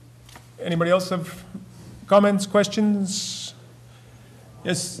 Anybody else have comments, questions?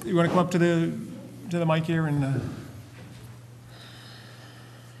 Yes, you want to come up to the mic here and,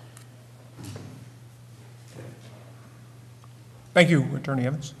 thank you, Attorney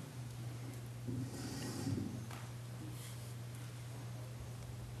Evans.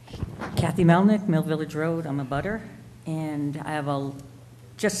 Kathy Melnick, Mill Village Road, I'm a butter, and I have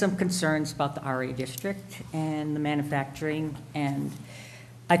just some concerns about the RA district and the manufacturing, and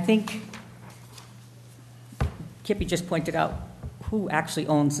I think Kippy just pointed out who actually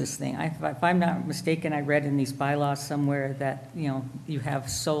owns this thing. If I'm not mistaken, I read in these bylaws somewhere that, you know, you have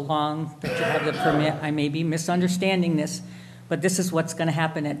so long that you have the permit. I may be misunderstanding this, but this is what's going to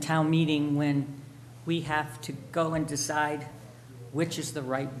happen at town meeting when we have to go and decide which is the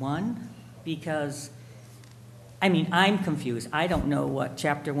right one, because, I mean, I'm confused. I don't know what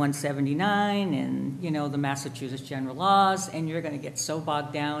Chapter 179 and, you know, the Massachusetts general laws, and you're going to get so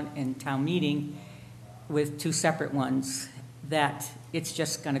bogged down in town meeting with two separate ones that it's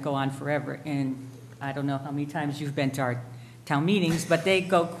just going to go on forever. And I don't know how many times you've been to our town meetings, but they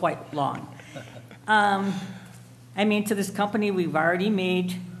go quite long. I mean, to this company, we've already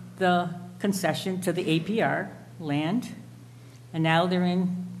made the concession to the APR land, and now they're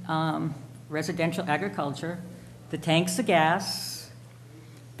in residential agriculture. The tanks of gas,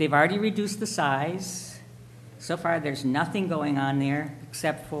 they've already reduced the size. So far, there's nothing going on there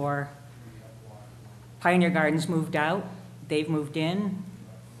except for Pioneer Gardens moved out. They've moved in.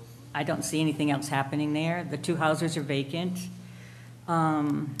 I don't see anything else happening there. The two houses are vacant.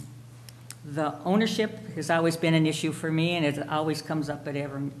 The ownership has always been an issue for me, and it always comes up at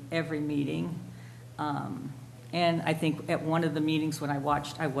every meeting. And I think at one of the meetings when I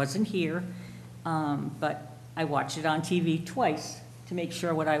watched, I wasn't here, but I watched it on TV twice to make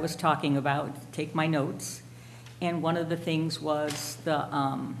sure what I was talking about, take my notes. And one of the things was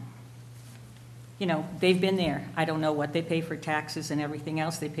you know, they've been there. I don't know what they pay for taxes and everything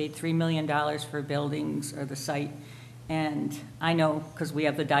else. They paid $3 million for buildings or the site. And I know, because we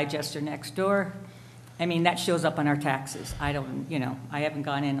have the digester next door, I mean, that shows up on our taxes. I don't, you know, I haven't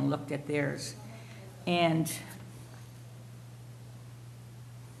gone in and looked at theirs. And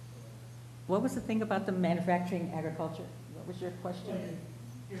what was the thing about the manufacturing agriculture? What was your question?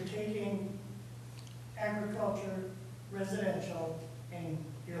 You're taking agriculture, residential, and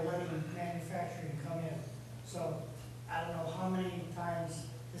you're letting manufacturing come in. So I don't know how many times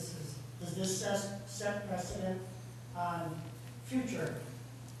does this set precedent on future?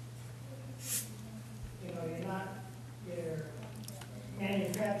 You know, you're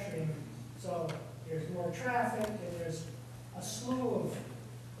manufacturing, so there's more traffic, and there's a slew of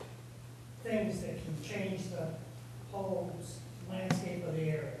things that can change the whole landscape of the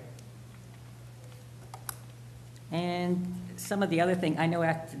area. And some of the other thing, I know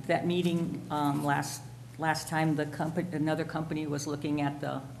at that meeting last time, another company was looking at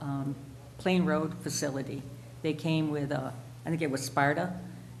the Plain Road facility. They came with I think it was Sparta,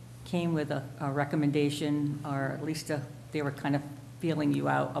 came with a recommendation, or at least they were kind of feeling you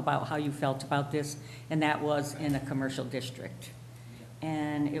out about how you felt about this, and that was in a commercial district.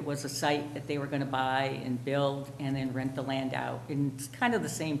 And it was a site that they were going to buy and build and then rent the land out. And it's kind of the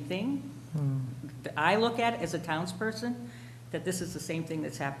same thing. I look at it as a townsperson, that this is the same thing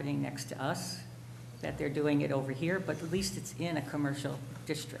that's happening next to us, that they're doing it over here, but at least it's in a commercial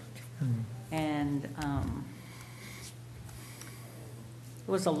district. And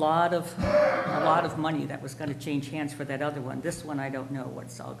it was a lot of money that was going to change hands for that other one. This one, I don't know what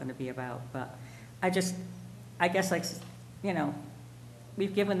it's all going to be about, but I guess, like, you know,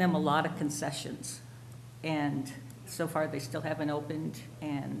 we've given them a lot of concessions, and so far they still haven't opened,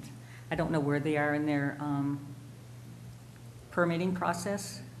 and I don't know where they are in their permitting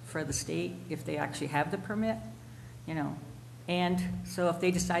process for the state, if they actually have the permit, you know. And so if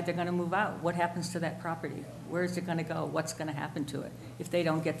they decide they're going to move out, what happens to that property? Where is it going to go? What's going to happen to it if they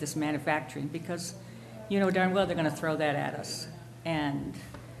don't get this manufacturing? Because you know darn well they're going to throw that at us. And,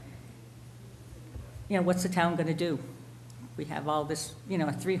 you know, what's the town going to do? We have all this, you know,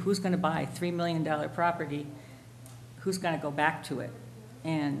 who's going to buy a $3 million property? Who's going to go back to it?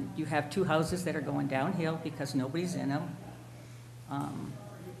 And you have two houses that are going downhill because nobody's in them.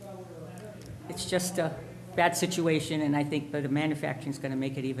 It's just a bad situation, and I think that the manufacturing is going to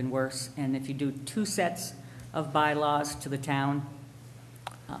make it even worse. And if you do two sets of bylaws to the town,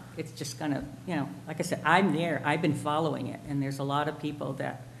 it's just going to, you know, like I said, I'm there. I've been following it, and there's a lot of people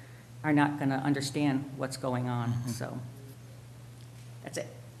that are not going to understand what's going on. So that's it.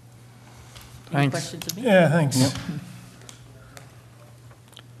 Any Thanks. questions of me? Yeah, thanks.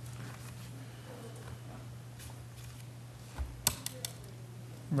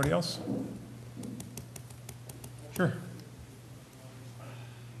 Anybody else? Sure.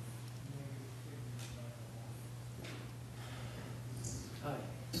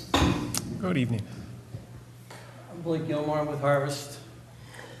 Good evening. I'm Blake Gilmore with Harvest,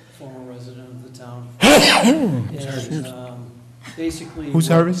 former resident of the town. And basically... Who's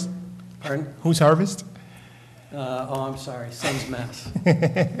Harvest? Pardon? Who's Harvest? Oh, I'm sorry, Sun's Mass.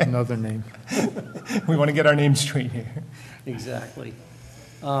 Another name. We want to get our names straight here. Exactly.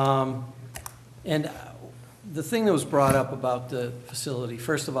 And the thing that was brought up about the facility,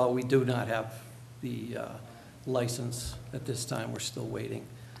 first of all, we do not have the license at this time. We're still waiting.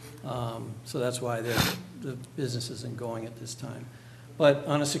 So that's why the business isn't going at this time. But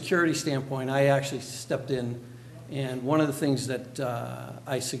on a security standpoint, I actually stepped in, and one of the things that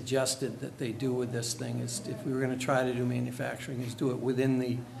I suggested that they do with this thing is, if we were going to try to do manufacturing, is do it within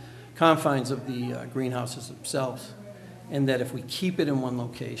the confines of the greenhouses themselves, and that if we keep it in one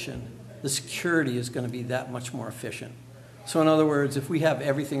location, the security is going to be that much more efficient. So in other words, if we have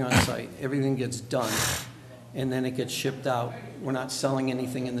everything on site, everything gets done, and then it gets shipped out, we're not selling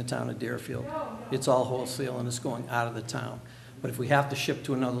anything in the town of Deerfield. It's all wholesale and it's going out of the town. But if we have to ship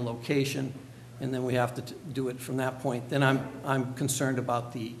to another location, and then we have to do it from that point, then I'm concerned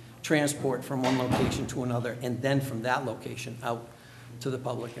about the transport from one location to another, and then from that location out to the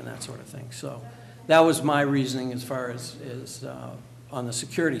public and that sort of thing. So that was my reasoning as far as on the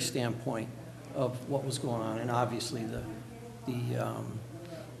security standpoint of what was going on. And obviously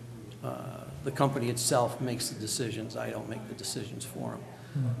the company itself makes the decisions. I don't make the decisions for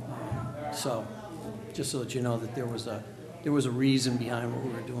them. So just so that you know that there was a reason behind what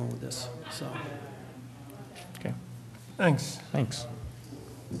we were doing with this. So. Okay. Thanks. Thanks.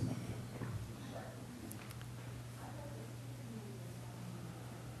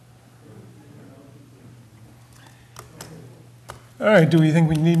 All right, do we think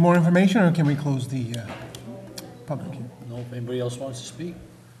we need more information, or can we close the public hearing? No, if anybody else wants to speak?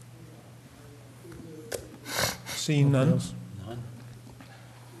 Seeing none, None?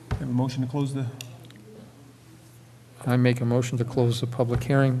 have a motion to close the, I make a motion to close the public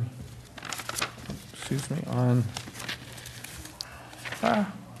hearing, excuse me, on, I'll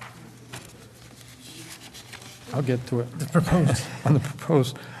get to it. the proposed. On the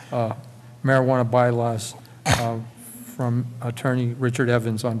proposed marijuana bylaws from Attorney Richard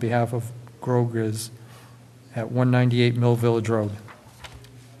Evans on behalf of Grow Grizz at 198 Mill Village Road.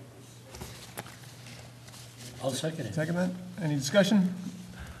 I'll second it. Second that? Any discussion?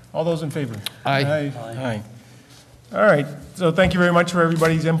 All those in favor? Aye. Aye. All right, so thank you very much for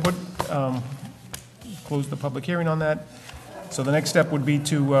everybody's input. Close the public hearing on that. So the next step would be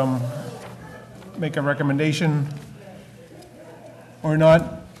to make a recommendation or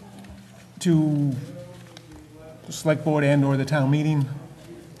not to the select board and/or the town meeting.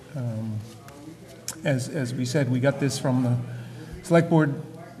 As we said, we got this from the select board,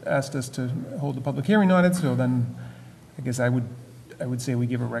 asked us to hold a public hearing on it, so then I guess I would say we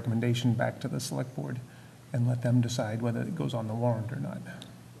give a recommendation back to the select board and let them decide whether it goes on the warrant or not.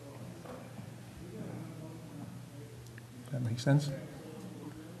 Does that make sense?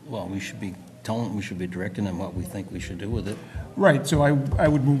 Well, we should be directing them what we think we should do with it. Right, so I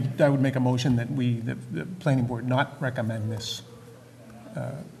would make a motion that the planning board not recommend this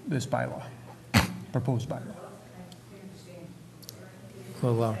bylaw, proposed bylaw.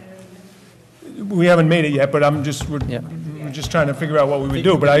 Well, We haven't made it yet, but we're just trying to figure out what we would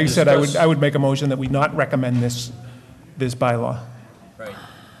do. But I said I would make a motion that we not recommend this bylaw. Right.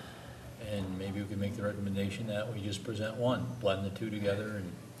 And maybe we can make the recommendation that we just present one, blend the two together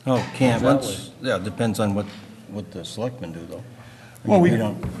and... Oh, can't, That once, yeah, it depends on what the selectmen do, though. I Well, mean, we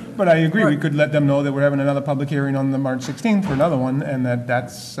don't, but I agree, we could let them know that we're having another public hearing on the March 16th for another one, and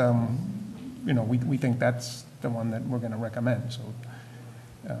that's, we think that's the one that we're going to recommend, so.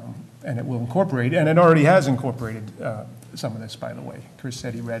 And it will incorporate, and it already has incorporated some of this, by the way. Chris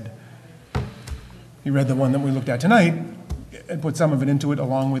said he read the one that we looked at tonight, and put some of it into it,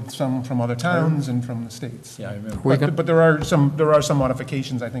 along with some from other towns and from the states. Yeah, I remember. But there are some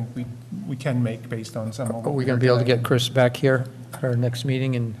modifications I think we can make based on some of what are we we going heard to be able to tonight. get Chris back here at our next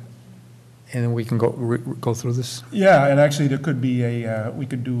meeting, and then we can go through this? Yeah, and actually, there could be we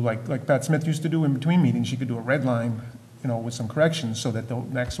could do like Pat Smith used to do in between meetings, she could do a red line, with some corrections, so that the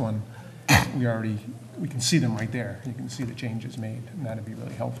next one, we can see them right there. You can see the changes made, and that'd be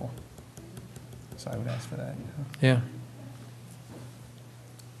really helpful. So I would ask for that. Yeah.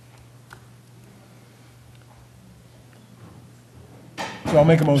 So I'll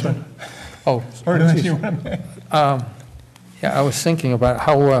make a motion. Oh, Or unless you want to- yeah, I was thinking about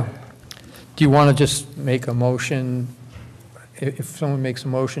how, do you want to just make a motion if someone makes a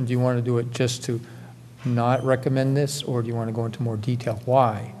motion, do you want to do it just to not recommend this, or do you want to go into more detail?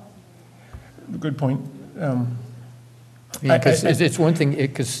 Why? Good point. Because it's one thing,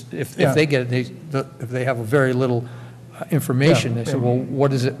 because if Yeah. they get, if they have a very little information, they say, well,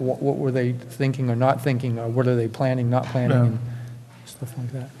 what is it, what were they thinking or not thinking, or what are they planning, not planning, Yeah. and stuff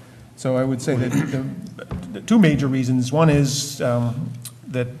like that. So I would say that the two major reasons, one is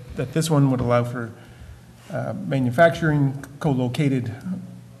that this one would allow for manufacturing co-located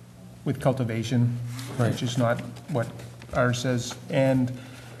with cultivation, which is not what ours says, and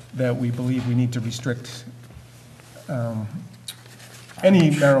that we believe we need to restrict any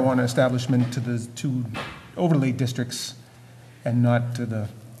marijuana establishment to the two overlay districts and not to the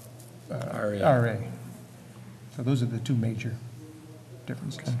RA. So those are the two major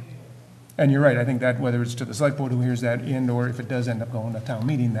differences. And you're right, I think that whether it's to the select board who hears that or if it does end up going to town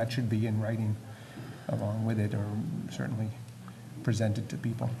meeting, that should be in writing along with it, or certainly presented to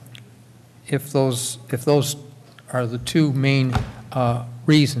people. If those are the two main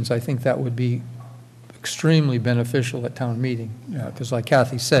reasons, I think that would be extremely beneficial at town meeting. Yeah. Because like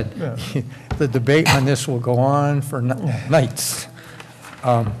Kathy said, Yeah. the debate on this will go on for nights.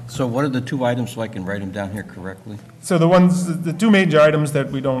 So what are the two items so I can write them down here correctly? So the two major items that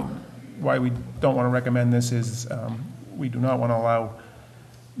why we don't want to recommend this is, we do not want to allow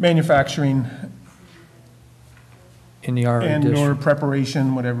manufacturing In the RA and/or district.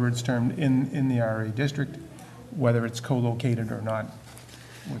 preparation, whatever it's termed, in the RA district, whether it's co-located or not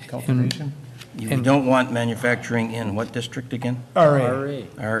with cultivation. You don't want manufacturing in what district again? RA.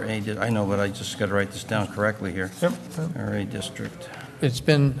 RA, I know, but I just got to write this down correctly here. Yep. RA district. It's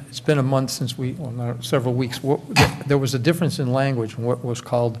been a month since several weeks. There was a difference in language in what was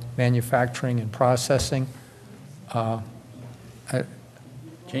called manufacturing and processing.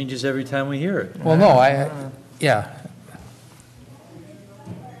 Changes every time we hear it. Well, no, yeah.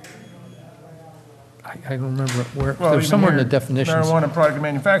 I don't remember where, Well, there's even somewhere in the here, definitions. Marijuana product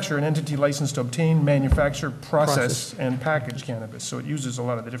manufacturer, an entity licensed to obtain, manufacture, process, Process. and package cannabis. So it uses a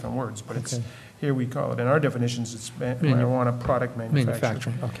lot of the different words, but it's, Okay. here we call it, in our definitions, it's marijuana product manufacturer.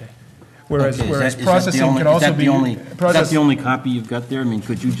 Manufacturing, okay. Whereas Okay, is that- is that the processing only- can also be. Is that the only copy you've got there? I mean,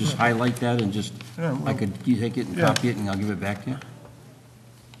 could you just highlight that and just, Yeah, well, you take it and yeah. copy it and I'll give it back to you?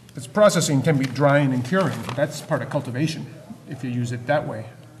 It's processing can be drying and curing. That's part of cultivation, if you use it that way.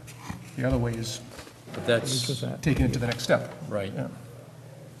 The other way is But that's, taking it to the next step. right. Yeah.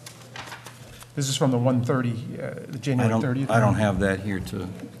 This is from the 1/30, the January 30th. I don't have that here to,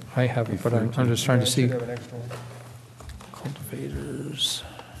 I have it, but I'm just trying to see. I should have an extra one. Cultivators.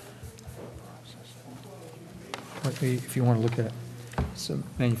 If you want to look at it, some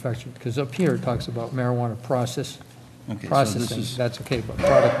manufacturing, because up here it talks about marijuana process, okay, so this processing, is, that's okay, but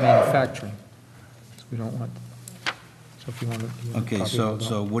product manufacturing, so we don't want, so if you want to. okay,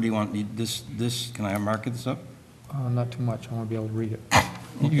 so what do you want, this, can I mark this up? Not too much, I want to be able to read it.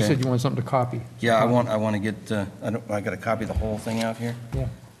 You Okay. said you want something to copy. Yeah, I want to get, I got to copy the whole thing out here? Yeah.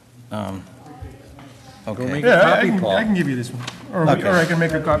 Okay. make- Yeah, Copy, Paul. I can give you this one. Or Okay. I can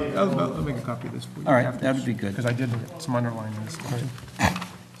make a copy, I'll make a copy of this for you. All right, that'd be good. Because I did get some underlining and stuff.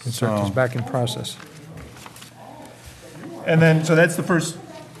 Insert this So- back in process. And then, so that's the first,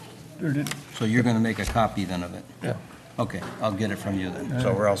 or did- So you're going to make a copy then of it? Yeah. Okay, I'll get it from you then,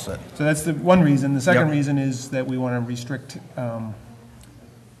 so we're all set. so that's the one reason. The second Yep. reason is that we want to restrict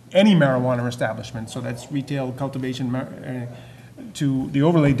any marijuana establishment, so that's retail, cultivation, to the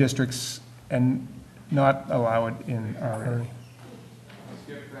overlay districts and not allow it in RA.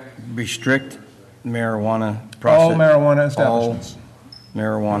 Restrict marijuana All process. marijuana establishments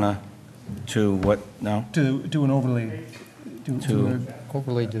Marijuana to what now? to an overlay, To-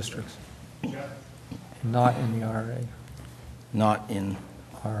 Overlay districts, not in the RA. Not in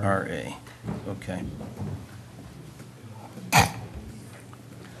RA. Okay.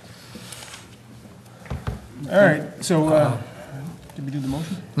 All right, so, did we do the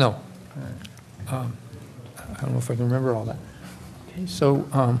motion? No. I don't know if I can remember all that. Okay, so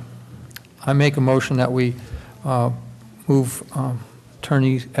I make a motion that we move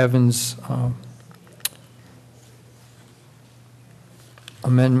Attorney Evans'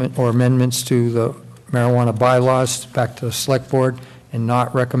 amendment or amendments to the marijuana bylaws back to the Select Board and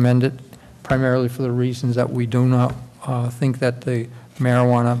not recommend it, primarily for the reasons that we do not think that the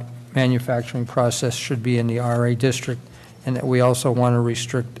marijuana manufacturing process should be in the RA district, and that we also want to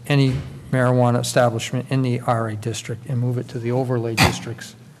restrict any marijuana establishment in the RA district and move it to the overlay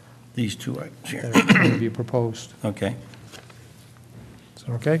districts These two items here. that are going to be proposed. Okay. Is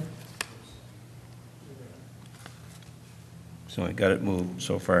that okay? So I got it moved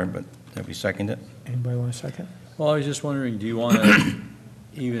so far, but have we seconded it? Anybody want a second? Well, I was just wondering, do you want to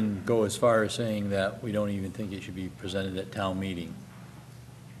even go as far as saying that we don't even think it should be presented at town meeting?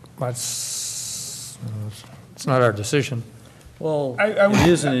 It's not our decision. Well, I would- it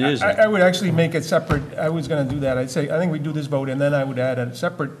is and it isn't. I would actually make it separate. I was going to do that. I'd say, I think we do this vote, and then I would add a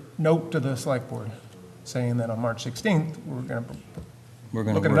separate note to the select board saying that on March 16th, we're going to We're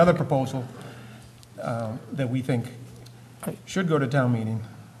going look to at work. another proposal that we think should go to town meeting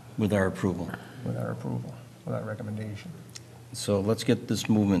With our approval. with our approval, with our recommendation. So let's get this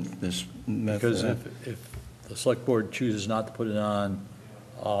movement, this Because method. if the select board chooses not to put it on,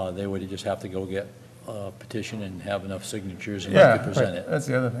 they would just have to go get a petition and have enough signatures and Yeah, have to present right. it. That's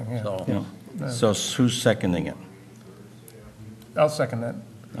the other thing, yeah. So, Yeah. So who's seconding it? I'll second that.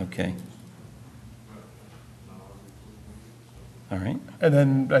 Okay. All right. And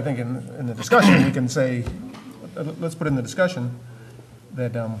then I think in the discussion, we can say, let's put in the discussion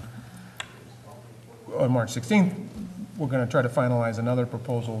that on March 16th, we're going to try to finalize another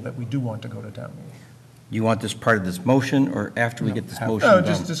proposal that we do want to go to town meeting. You want this part of this motion, or after we get this motion No, done?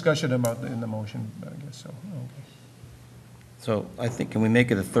 just discussion about, in the motion, I guess, so, okay. So I think, can we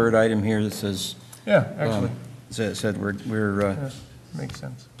make it a third item here that says, Yeah, actually, said yeah, makes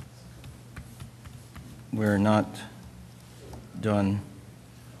sense. we're not done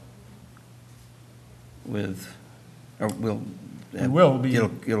with, or we'll. We will be-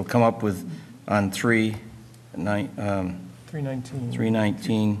 It'll come up with, on 3/19,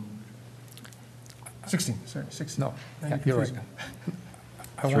 319, 16, sorry, 16. No, yeah, you're right.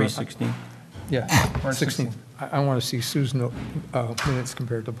 I wanna- 3/16? Yeah, March 16. I want to see Sue's minutes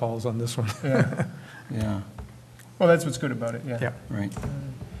compared to Paul's on this one. Yeah, Yeah, well, that's what's good about it, yeah. Yeah, right.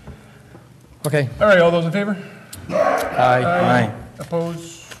 okay. All right, all those in favor? Aye. Aye.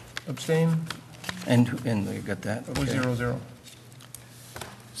 Oppose, abstain, And we got that? it was Okay. 0-0.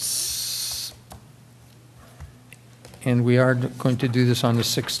 And we are going to do this on the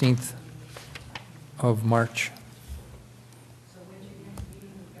 16th of March,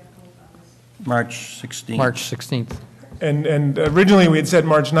 March 16th. March 16th. And originally, we had said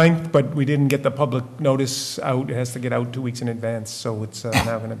March 9th, but we didn't get the public notice out. It has to get out 2 weeks in advance, so it's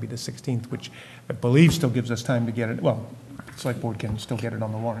now going to be the 16th, which I believe still gives us time to get it, well, the select board can still get it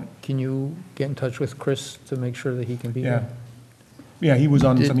on the warrant. Can you get in touch with Chris to make sure that he can be Yeah. there? Yeah, he was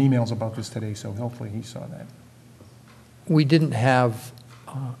on Did- some emails about this today, so hopefully he saw that. We didn't have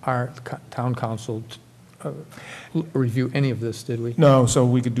our town council review any of this, did we? No, so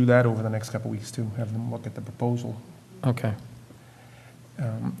we could do that over the next couple of weeks, too, have them look at the proposal. Okay.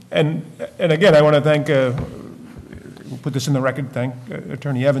 And again, I want to thank, we'll put this in the record, thank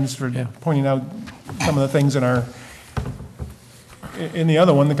Attorney Evans for Yeah. pointing out some of the things in in the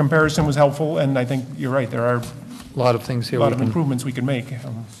other one, the comparison was helpful, and I think you're right, there are A lot of things a here. lot we of can- improvements we can make. So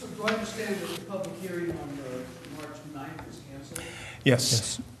do I understand that the public hearing on March 9th is canceled?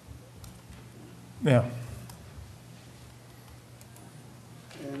 Yes. Yeah,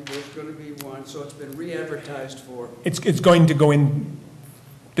 And there's going to be one, so it's been re-advertised for, it's going to go in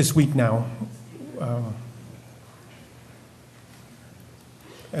this week now.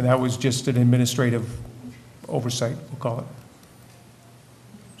 And that was just an administrative oversight, we'll call it.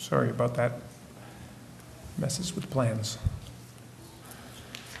 Sorry about that. Messes with plans.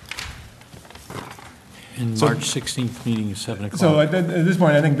 and So- March 16th meeting is 7 o'clock. So at this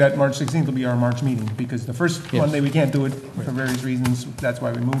point, I think that March 16th will be our March meeting, because the first Yes. Monday, we can't do it for various reasons, that's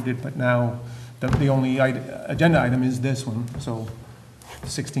why we moved it, but now the only agenda item is this one, so the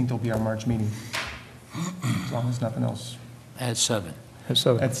 16th will be our March meeting, as long as nothing else, At 7.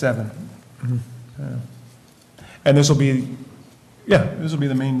 So, at 7. Yeah. And this will be, this will be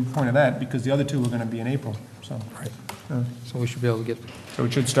the main point of that, because the other two are going to be in April, so. Right. Yeah. so we should be able to get, So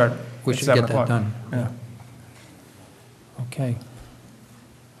it should start we at should 7 get o'clock. that done. Yeah. Okay.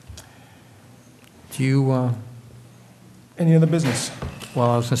 Do you, Any other business?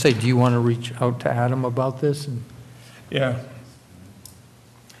 well, I was going to say, do you want to reach out to Adam about this? And Yeah.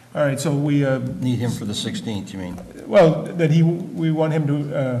 All right, so we, Need him for the 16th, you mean? well, that we want him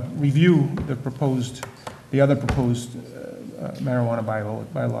to review the other proposed marijuana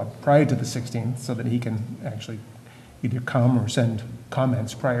bylaw prior to the 16th, so that he can actually either come or send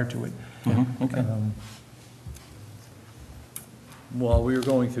comments prior to it. Okay. While we were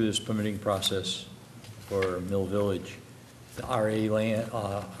going through this permitting process for Mill Village, the RA land,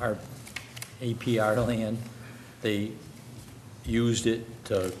 our APR land, they used it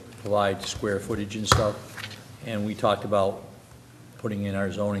to provide square footage and stuff, and we talked about putting in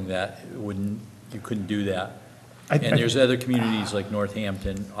our zoning that you couldn't do that. And there's other communities like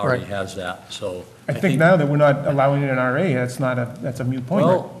Northampton already Right. has that, so. I think now that we're not allowing it in RA, that's a moot point.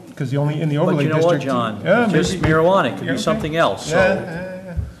 Well, because in the But overlay you know district. what, John? Yeah, It's just maybe- marijuana, it could Yeah, be okay. something else, Yeah, so yeah,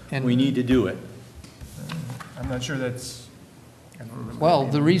 yeah. And- we need to do it. I'm not sure that's. I don't remember Well,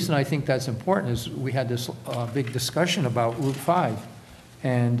 that the being- reason I think that's important is we had this big discussion about Route 5.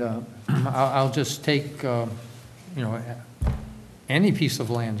 And I'll just take, any piece of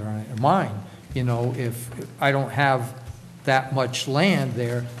land or mine, if I don't have that much land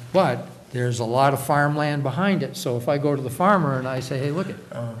there, but there's a lot of farmland behind it. So if I go to the farmer and I say, hey, look,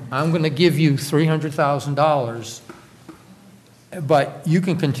 I'm going to give you $300,000, but you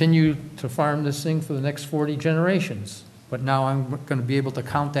can continue to farm this thing for the next 40 generations. But now I'm going to be able to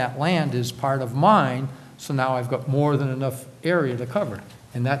count that land as part of mine, so now I've got more than enough area to cover.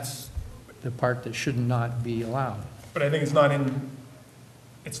 And that's the part that should not be allowed. But I think it's not in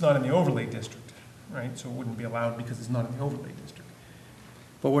the overlay district, right? So it wouldn't be allowed because it's not in the overlay district.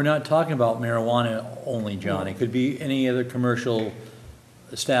 But we're not talking about marijuana only, John. It could be any other commercial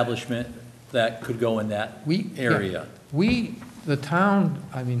establishment that could go in that area. The town,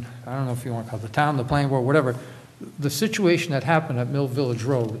 I don't know if you want to call it the town, the planning board, whatever, the situation that happened at Mill Village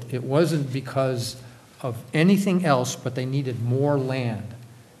Road, it wasn't because of anything else, but they needed more land.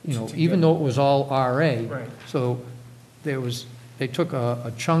 Even though it was all RA. Right. So they took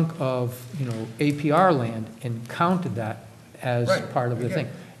a chunk of, APR land and counted that as Right, part of the I get thing.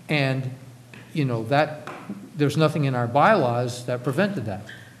 it. And, there's nothing in our bylaws that prevented that.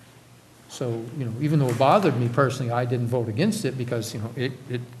 So, even though it bothered me personally, I didn't vote against it because,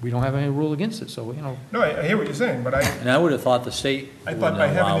 we don't have any rule against it, so, No, I hear what you're saying, but And I would have thought the state I wouldn't thought by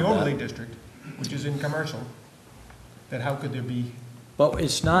having the allow overlay that. district, which is in commercial, that how could there be, But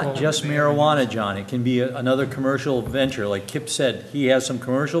it's not Well, just they- marijuana, John. It can be another commercial venture. Like Kip said, he has some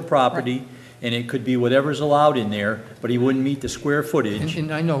commercial property, and it could be whatever's allowed in there, but he wouldn't meet the square footage.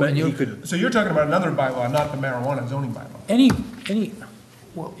 And I know, But and he you- could, so you're talking about another bylaw, not the marijuana zoning bylaw.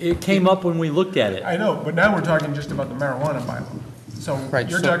 it came up when we looked at it. I know, but now we're talking just about the marijuana bylaw. So Right,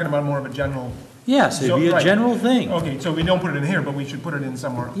 you're so- talking about more of a general. Yes, it'd be a Right. general thing. Okay, so we don't put it in here, but we should put it in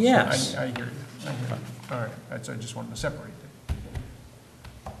somewhere else. Yes. I hear you. All right, I just wanted to separate it.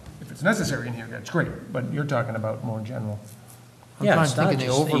 If it's necessary in here, that's great, but you're talking about more general. I'm Yeah, trying it's to think not in the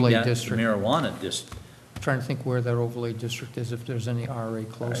just aimed overlay at the district. marijuana district. Trying to think where that overlay district is, if there's any RA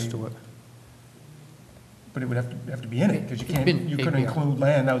close to it. But it would have to be in it, because It'd be in you couldn't APR. include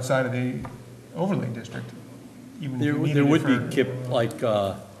land outside of the overlay district, even if There you needed there it would be, for- Kip, like,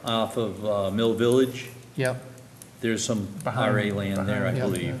 off of Mill Village, Yep. there's some Behind- RA land there, I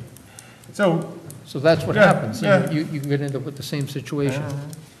behind, believe. So, So that's what Yeah, happens. yeah. You could end up with the same situation.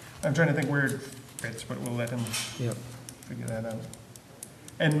 I'm trying to think where it fits, but we'll let him Yep. figure that out.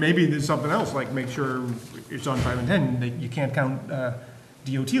 And maybe there's something else, like make sure it's on 5 and 10, that you can't count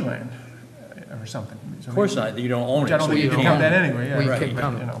DOT land or something. Of course not, you don't own Which I it, don't so think you you can can't. count that anyway, yeah. Well, you right, can't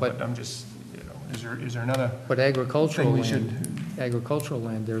count it, you know, but- But I'm just, is there another But agricultural thing we land, should? agricultural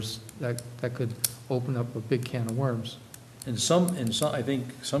land, that could open up a big can of worms. In some, I think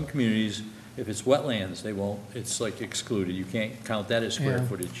some communities, if it's wetlands, they won't, it's like excluded, you can't count that as square Yeah.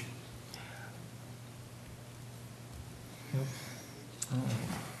 footage.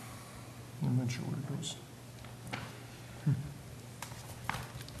 I'm not sure where it goes.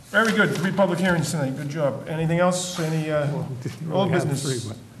 Very good, 3 public hearings tonight, good job. Anything else, any old have business?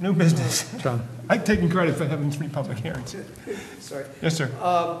 3, New business? John? I'm taking credit for having 3 public hearings. Sorry. Yes, sir.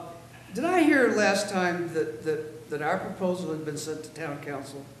 Did I hear last time that our proposal had been sent to town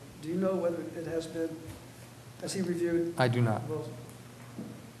council? Do you know whether it has been? Has he reviewed I do the not. proposal?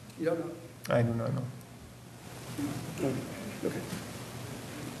 You don't know? I do not know. Okay.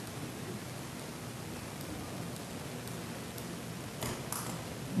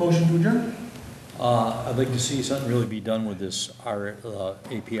 Motion to adjourn? I'd like to see something really be done with this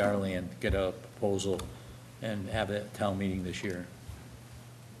APR land, get a proposal and have it at town meeting this year.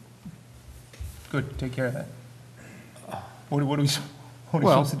 Good, take care of that. What are we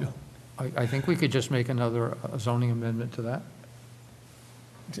Well- supposed to do? I think we could just make another zoning amendment to that.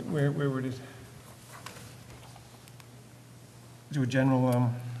 Where would it? Do a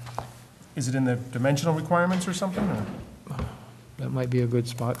general, is it in the dimensional requirements or something, or That might be a good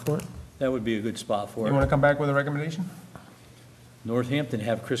spot for it. That would be a good spot for you want it. to come back with a recommendation? Northampton,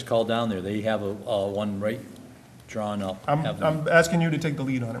 have Chris call down there, they have a one right drawn up. Have them- I'm asking you to take the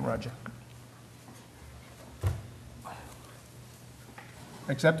lead on it, Roger.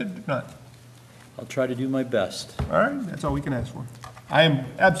 Accepted? If not? I'll try to do my best. All right, that's all we can ask for. I am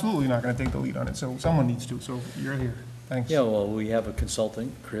absolutely not going to take the lead on it, so someone needs to, so you're here. Thanks. Yeah, well, we have a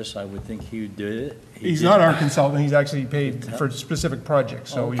consultant, Chris, I would think he did it. He He's did- not our consultant, he's actually paid for specific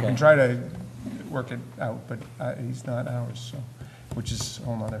projects, so you can Okay. try to work it out, but he's not ours, so. which is a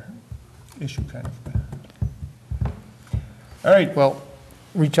whole nother issue kind of. All right, Well,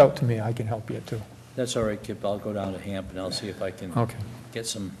 reach out to me, I can help you too. That's all right, Kip, I'll go down to Hampton, I'll see if I can Okay. get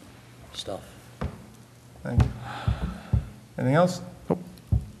some stuff. thank you. Anything else?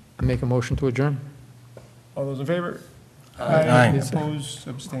 I make a motion to adjourn. All those in favor? Aye. Opposed,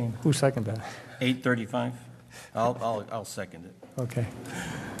 abstained. Who seconded that? 8:35? I'll second it. Okay.